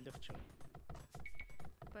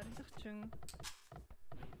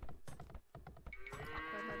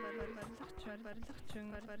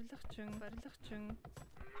 Барилгачин.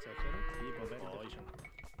 Захир. Би бол барилгачин.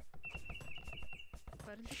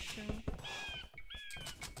 Барилгачин.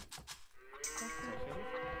 Захир.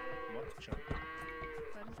 Модчин.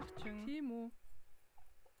 Барилгачин. Тийм үү.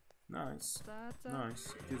 Nice. За. Nice.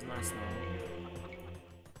 It is nice now.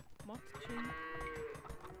 Модчин.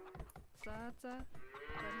 За.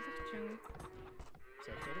 Барилгачин.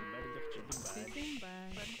 Захир. Барилгачин байна. Бэлэн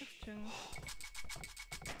байна. Барилгачин.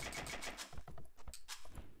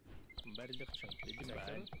 Барилгачин. Бид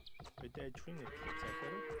байна. Бид ажихын эрхлэг.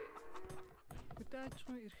 Захир.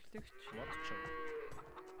 Хөдөөжин эрхлэгч. Модчин.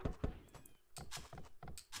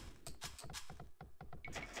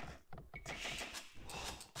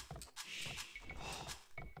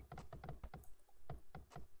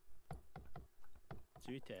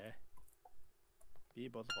 Зүйтэй. Би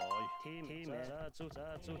бол гоё. Тийм ээ. За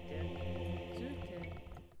зүйтэй. Зүйтэй.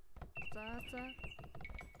 За.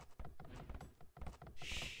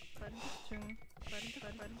 Барилгачин.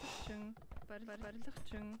 Барилгачин. Барилгачин.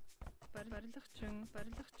 Барилгачин. Барилгачин.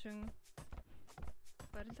 Барилгачин.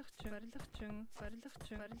 Барилгачин.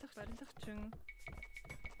 Барилгачин. Барилгачин.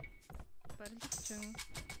 Барилгачин.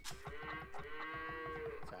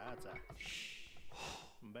 За.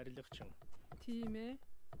 Барилгачин. Тийм ээ.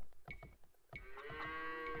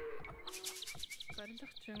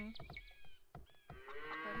 Барилгачин.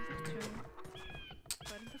 Барилгачин.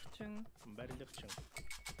 Барилгачин. Барилгачин.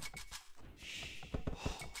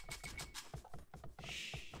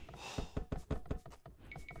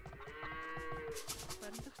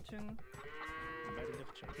 Барилгачин.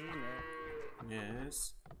 Барилгачин. Тийм ээ. Yes.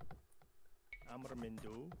 Амар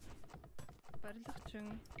мэндүү. Барилгачин.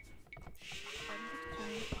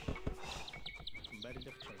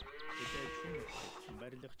 Барилгачин. Бид ажихын эрхлэг.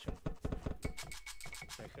 Барилгачин.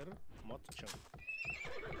 Захир. Модчин.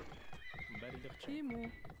 Барилгачин. Тийм үү.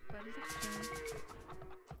 Барилгачин.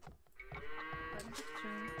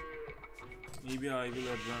 Барилгачин. Maybe I will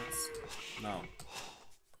advance now.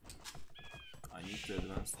 I need to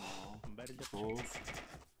advance now Барилгачин. because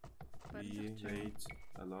we wait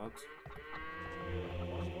a lot.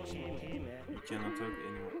 Тийм ээ. We can attack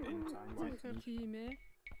anytime. I Захир. think. Тийм ээ.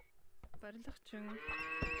 Барилгачин.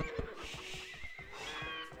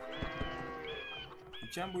 We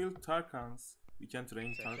can build Tarkans. We can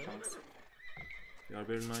train Tarkans. They are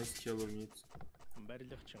very nice killer meat.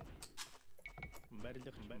 Барлыгчын.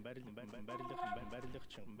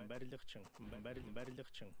 Барлыгчын.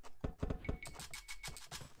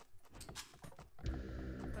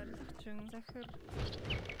 Барилгачин захир.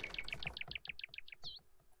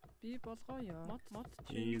 Би болгоё. Мод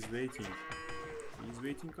He чин. is waiting. He is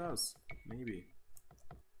waiting us. Maybe.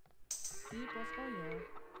 Би болгоё.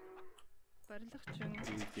 Барилгачин.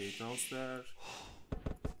 Build gatehouse there.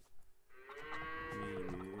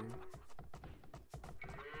 Maybe.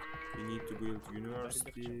 We need to build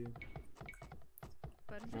university. More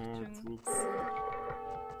Барилгачин. troops.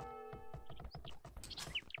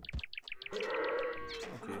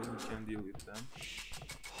 Okay, we can deal with them.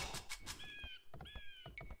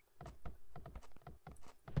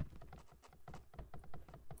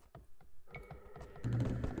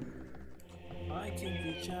 I think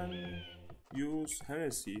we can use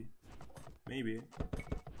heresy. Maybe.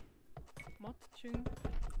 Мод чин.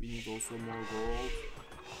 We need also more gold.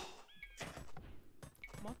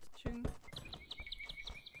 Мод чин.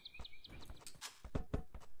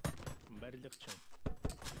 Барлыгчын.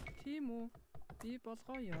 Тийм үү? Би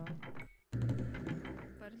болгоё.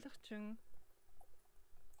 Барилгачин.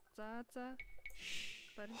 За.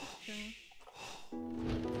 Барилгачин.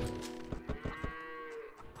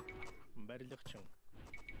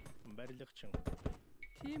 Барлыгчын.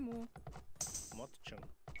 Тийм үү? Модчын.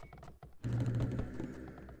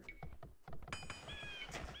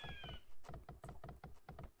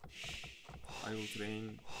 I will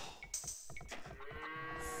train.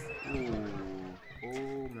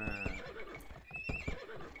 Oh man.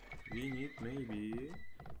 We need maybe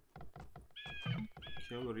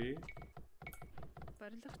cavalry.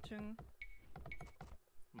 Барилгачин.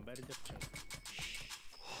 Барлыгчын.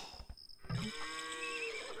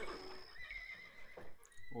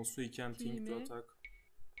 Also, he can think to Kimi? attack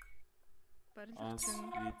us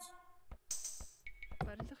Барилгачин. with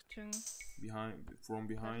Барилгачин. from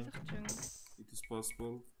behind. Барилгачин. It is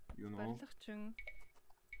possible, you know.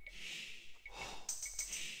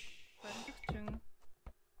 Барилгачин.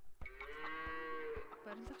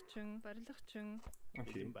 Барилгачин. Барилгачин.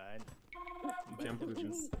 Okay, Байн. you can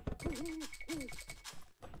produce.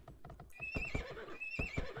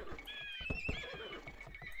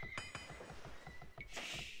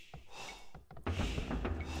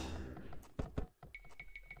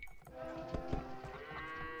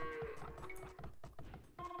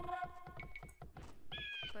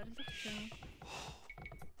 Барилгачин.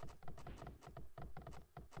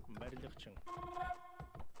 Барлыгчын.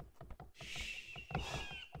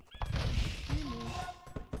 Тийм үү?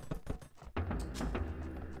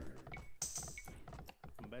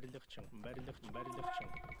 Барлыгчын.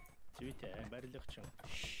 Цвете. Барлыгчын.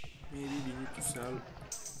 Maybe we need to sell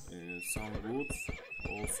some goods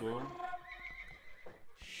also.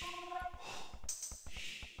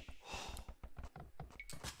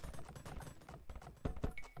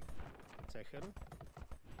 Захар.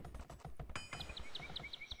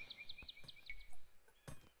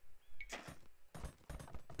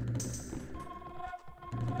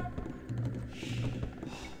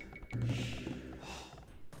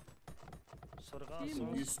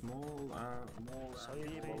 Тийм Maybe small more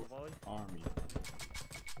army.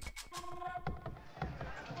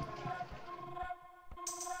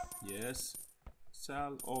 Yes,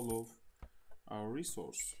 sell all of our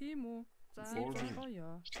resource. Тийм үү? За For me.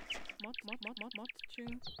 болгоё. Мод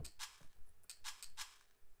чин.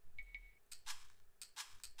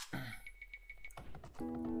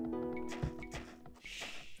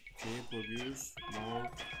 Okay, produce more.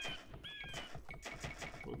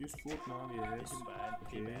 Produce food now, yes. Байн.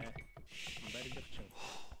 Okay, Барлыгчын.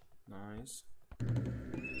 nice.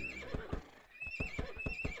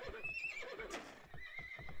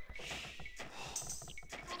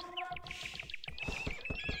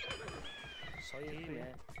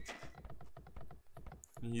 Соёлын.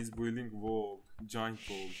 He is building wall, giant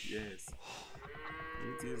wall, yes.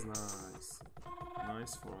 It is nice.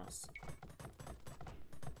 Nice for us.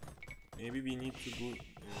 Maybe we need to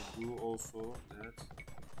do also that.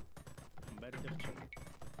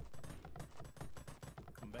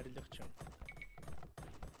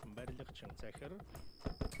 Барлыгчын. Захар.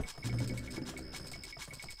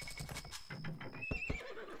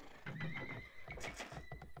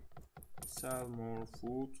 Sell more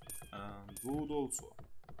food and wood also.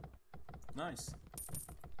 Nice.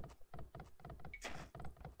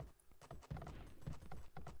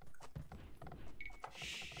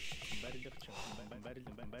 Барлыгчын.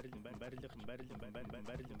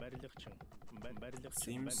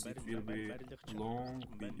 Seems it will be long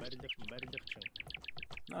video.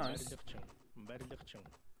 Nice.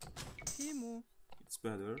 Тиму. It's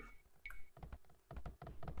better.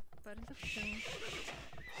 Барилгачин.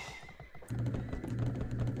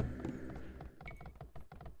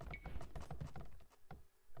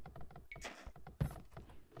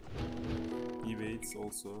 He waits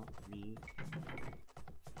also. Me.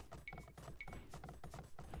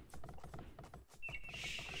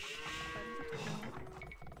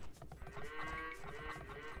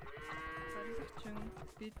 Барилгачин.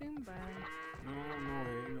 Бидэн байна. No, no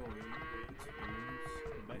way, no way.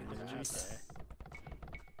 Wait. Nice.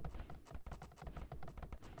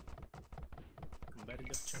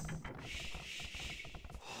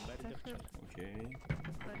 Okay.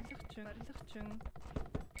 Барилгачин.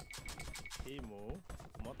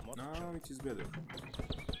 Now it is better.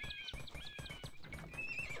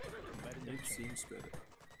 It seems better.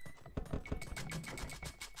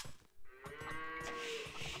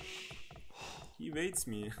 He waits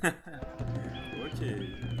me. Okay,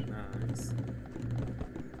 nice.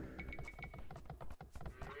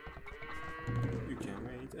 You can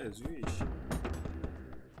wait as you wish.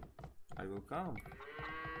 I will come.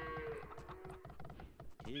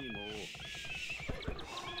 Timo.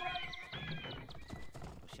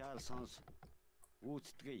 Charles,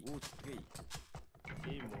 Woodstree.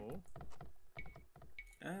 Timo.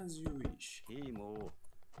 As you wish. Timo.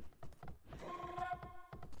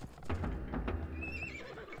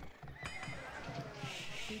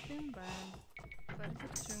 Бидэн байна.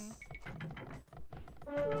 Барилгачин.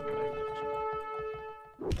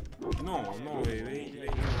 No, no, wait.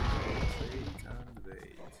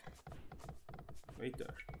 Wait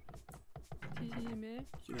there. Тимэ.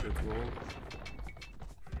 Kill that wall.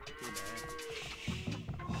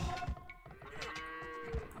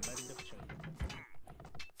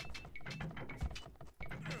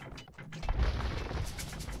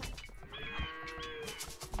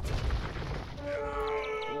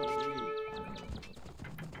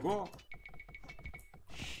 Go!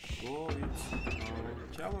 Go with our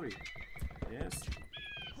cavalry. Yes.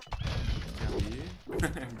 Cavalry.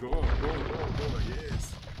 Go, yes.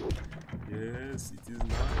 Yes, it is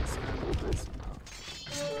nice and nice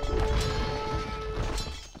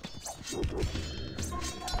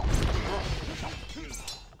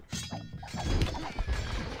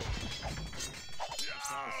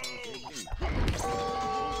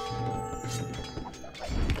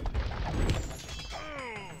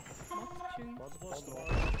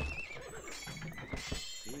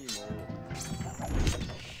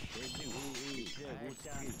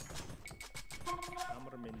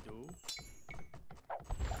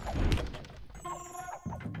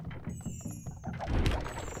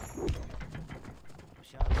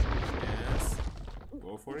Yes.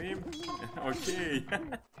 Go for him. Okay.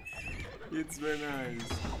 It's very nice.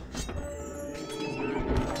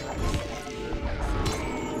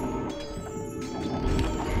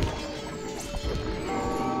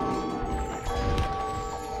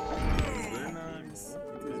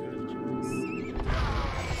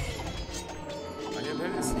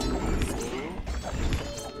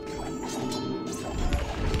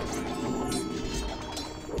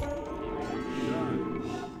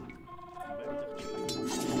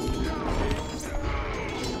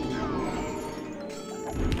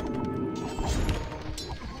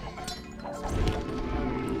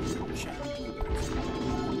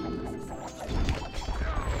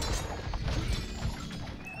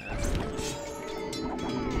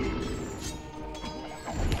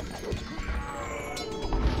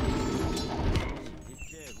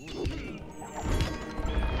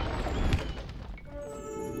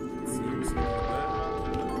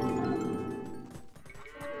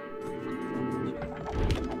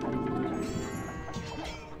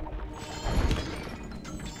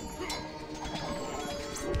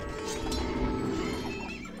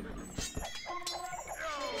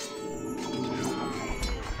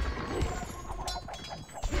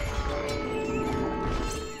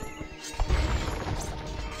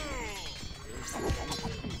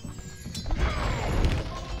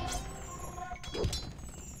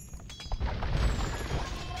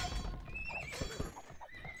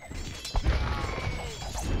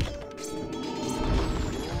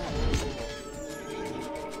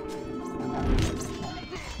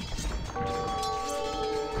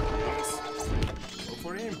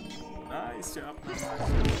 Nice job.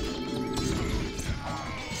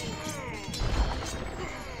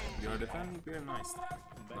 You are defending very nice.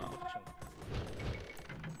 Now.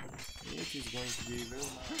 It is going to be very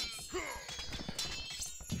nice.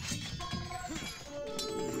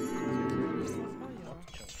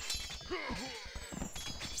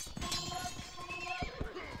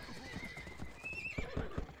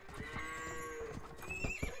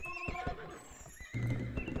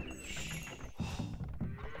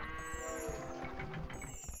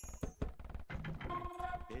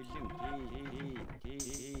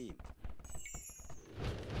 Team.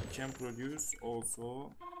 Can produce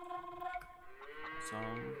also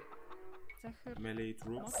some Захир. melee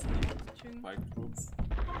troops, Чин. pike troops.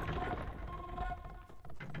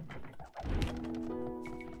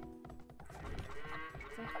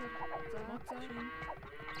 Захир. За. Чин.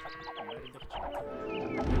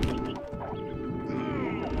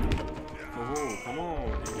 Oh, come on!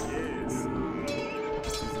 Yes!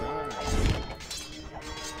 This is nice.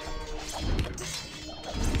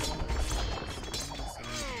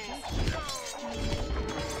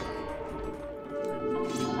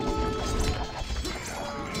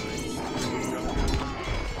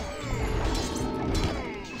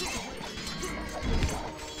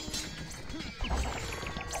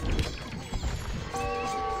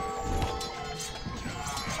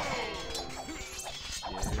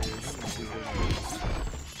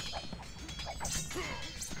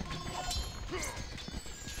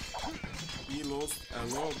 He lost a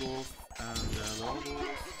lot of and a lot of.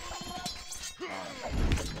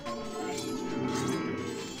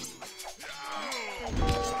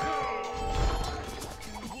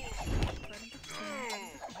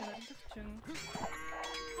 Барилгачин.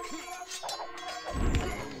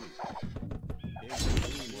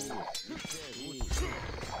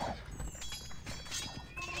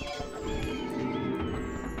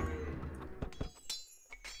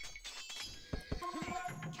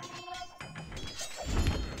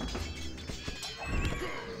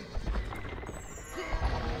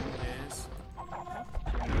 Yes.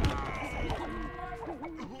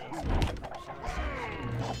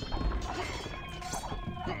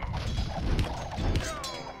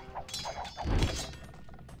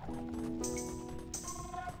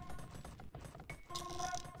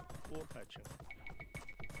 Ortaçın.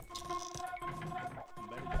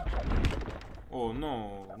 Oh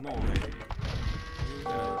no, no way.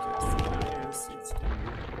 Yes, it can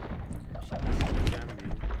be. It can be.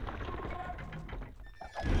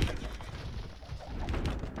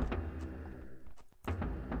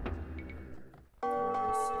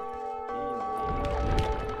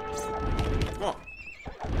 Oh!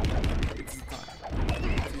 It's the time.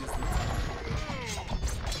 It is the time.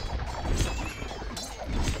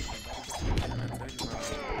 Can I take my...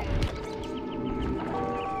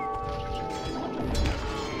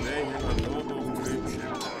 They have a lot of troops.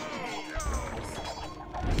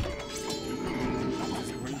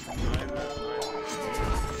 It's going to die that night.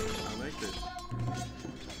 I like it.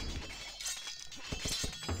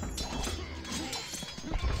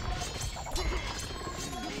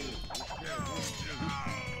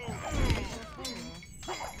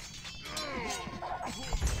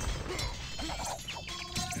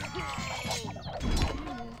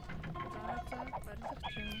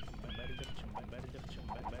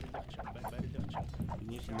 We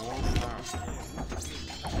need more farm.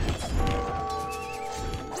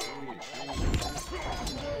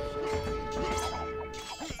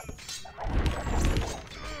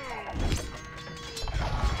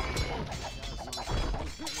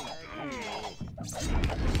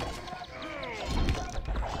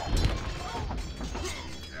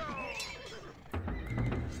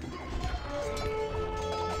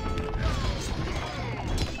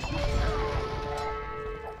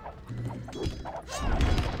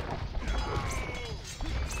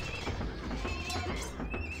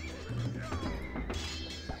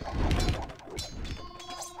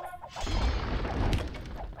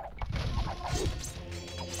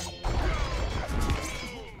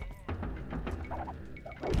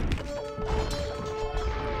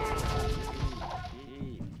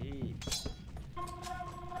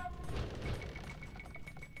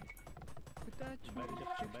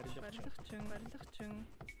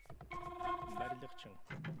 Барилгачин.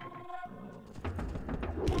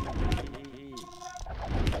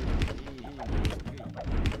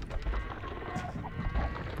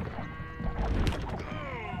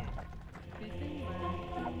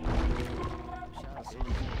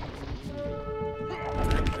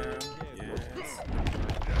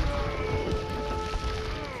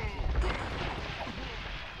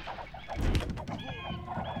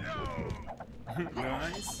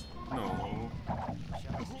 Nice? No.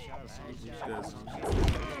 It doesn't.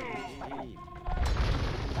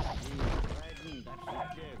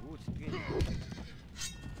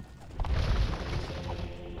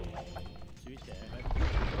 Süte.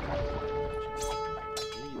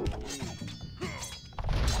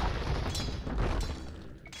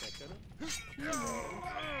 Yeah,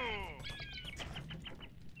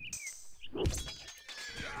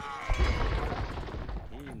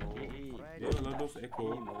 a lot of echo.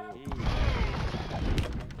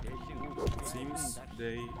 It seems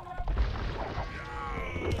they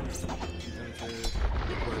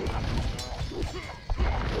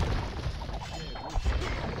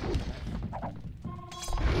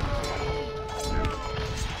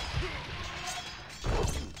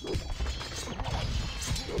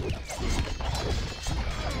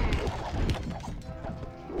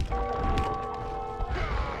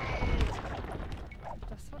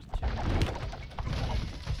Das wordt schön.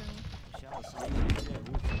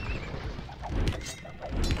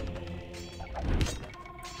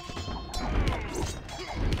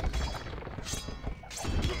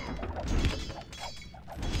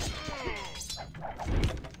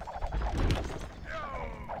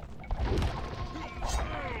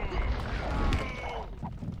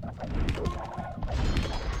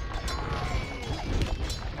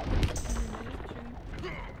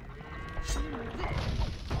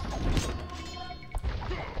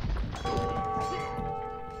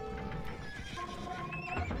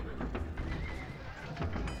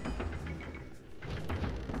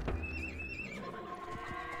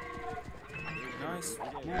 nice.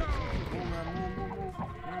 Move, man, move.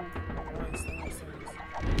 Nice.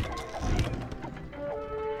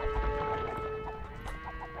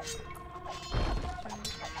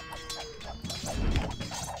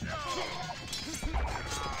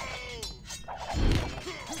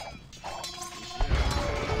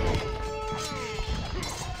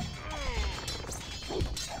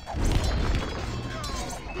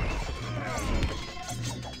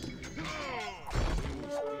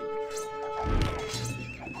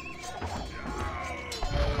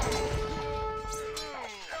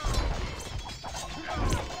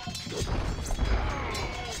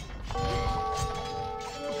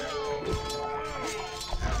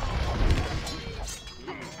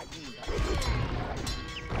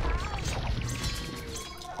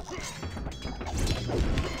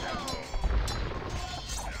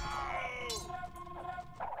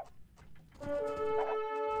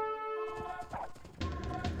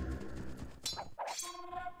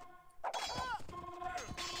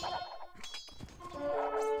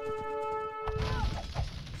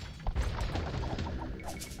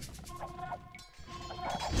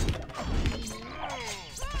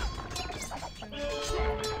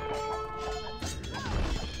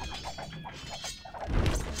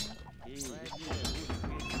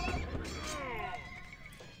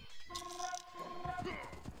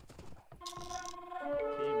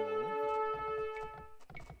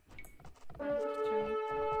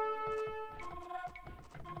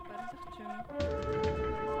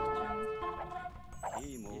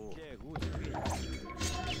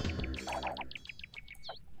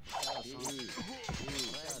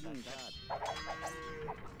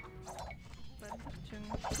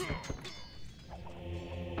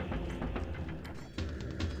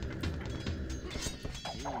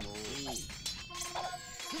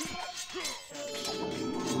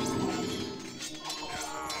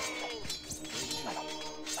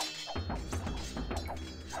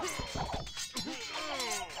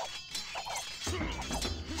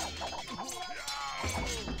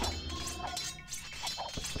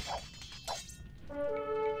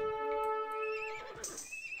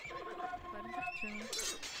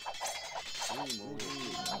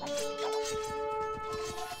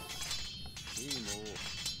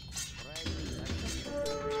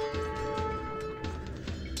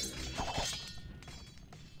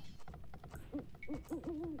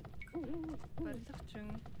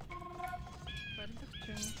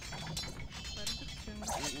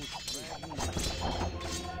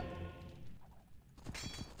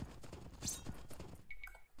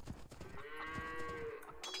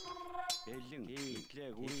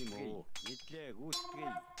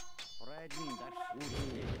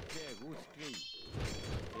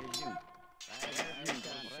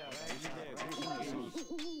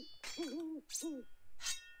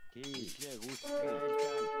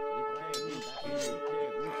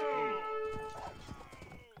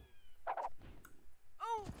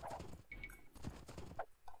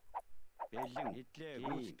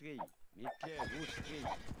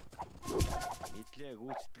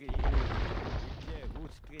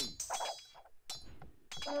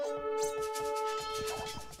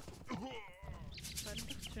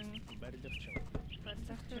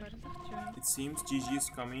 It seems GG is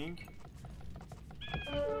coming.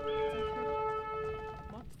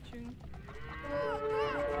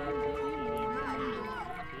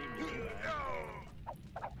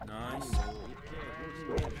 Nice.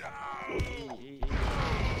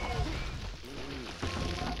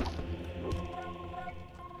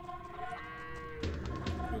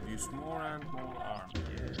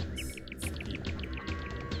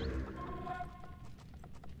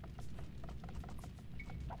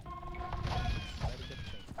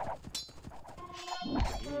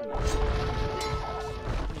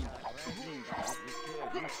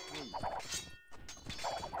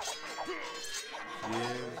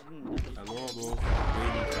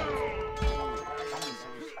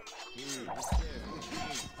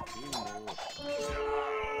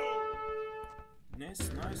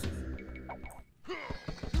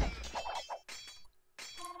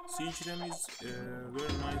 Siege Ram is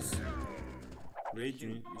very nice. Raid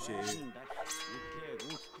unit,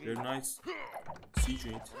 very nice siege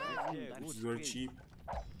unit, which is very cheap.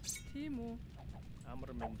 Timo.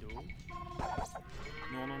 Amrmendo.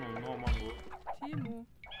 No, Mango. Timo.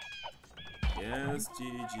 Yes,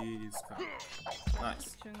 GG is coming.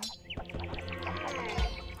 Nice. Chung.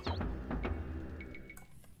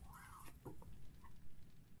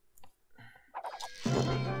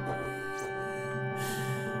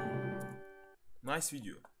 Nice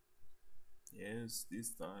video. Yes,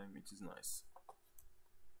 this time it is nice.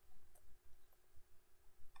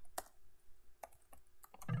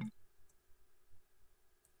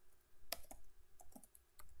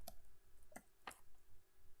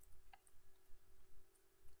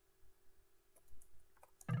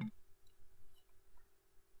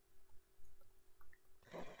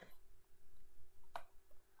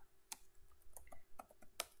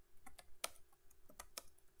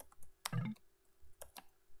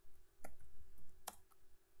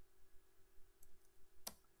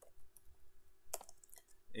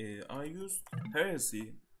 I used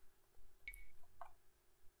heresy.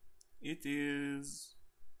 It is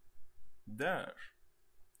there.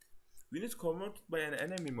 Unit converted by an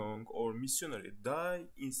enemy monk or missionary die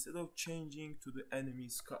instead of changing to the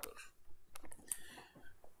enemy's color.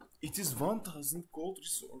 It is 1000 gold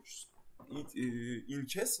resource. In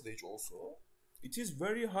Castle Age also, it is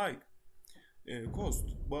very high cost,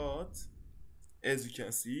 but as you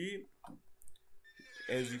can see,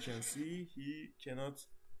 he cannot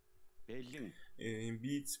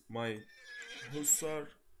beat my Hussar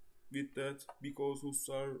with that, because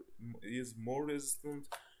Hussar is more resistant.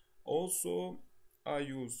 Also, I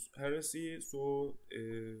use heresy, so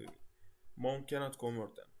monk cannot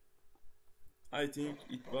convert them. I think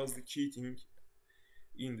it was the cheating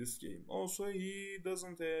in this game. Also, he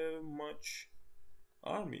doesn't have much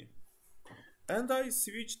army, and I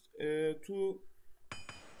switched to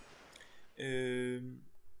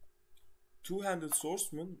two-handed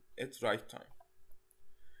swordsman at right time.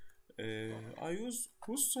 I use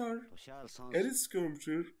Hussar, elite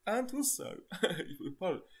skirmisher, and Hussar.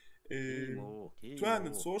 Pardon.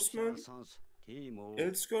 Two-handed swordsman,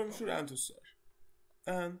 elite skirmisher, and Hussar,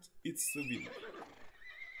 and it's the win.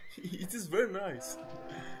 It is very nice.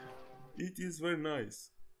 It is very nice.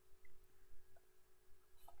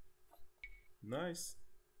 Nice.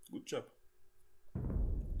 Good job.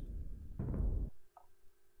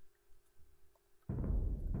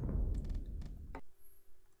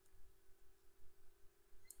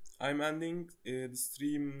 I'm ending the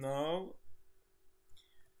stream now.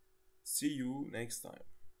 See you next time.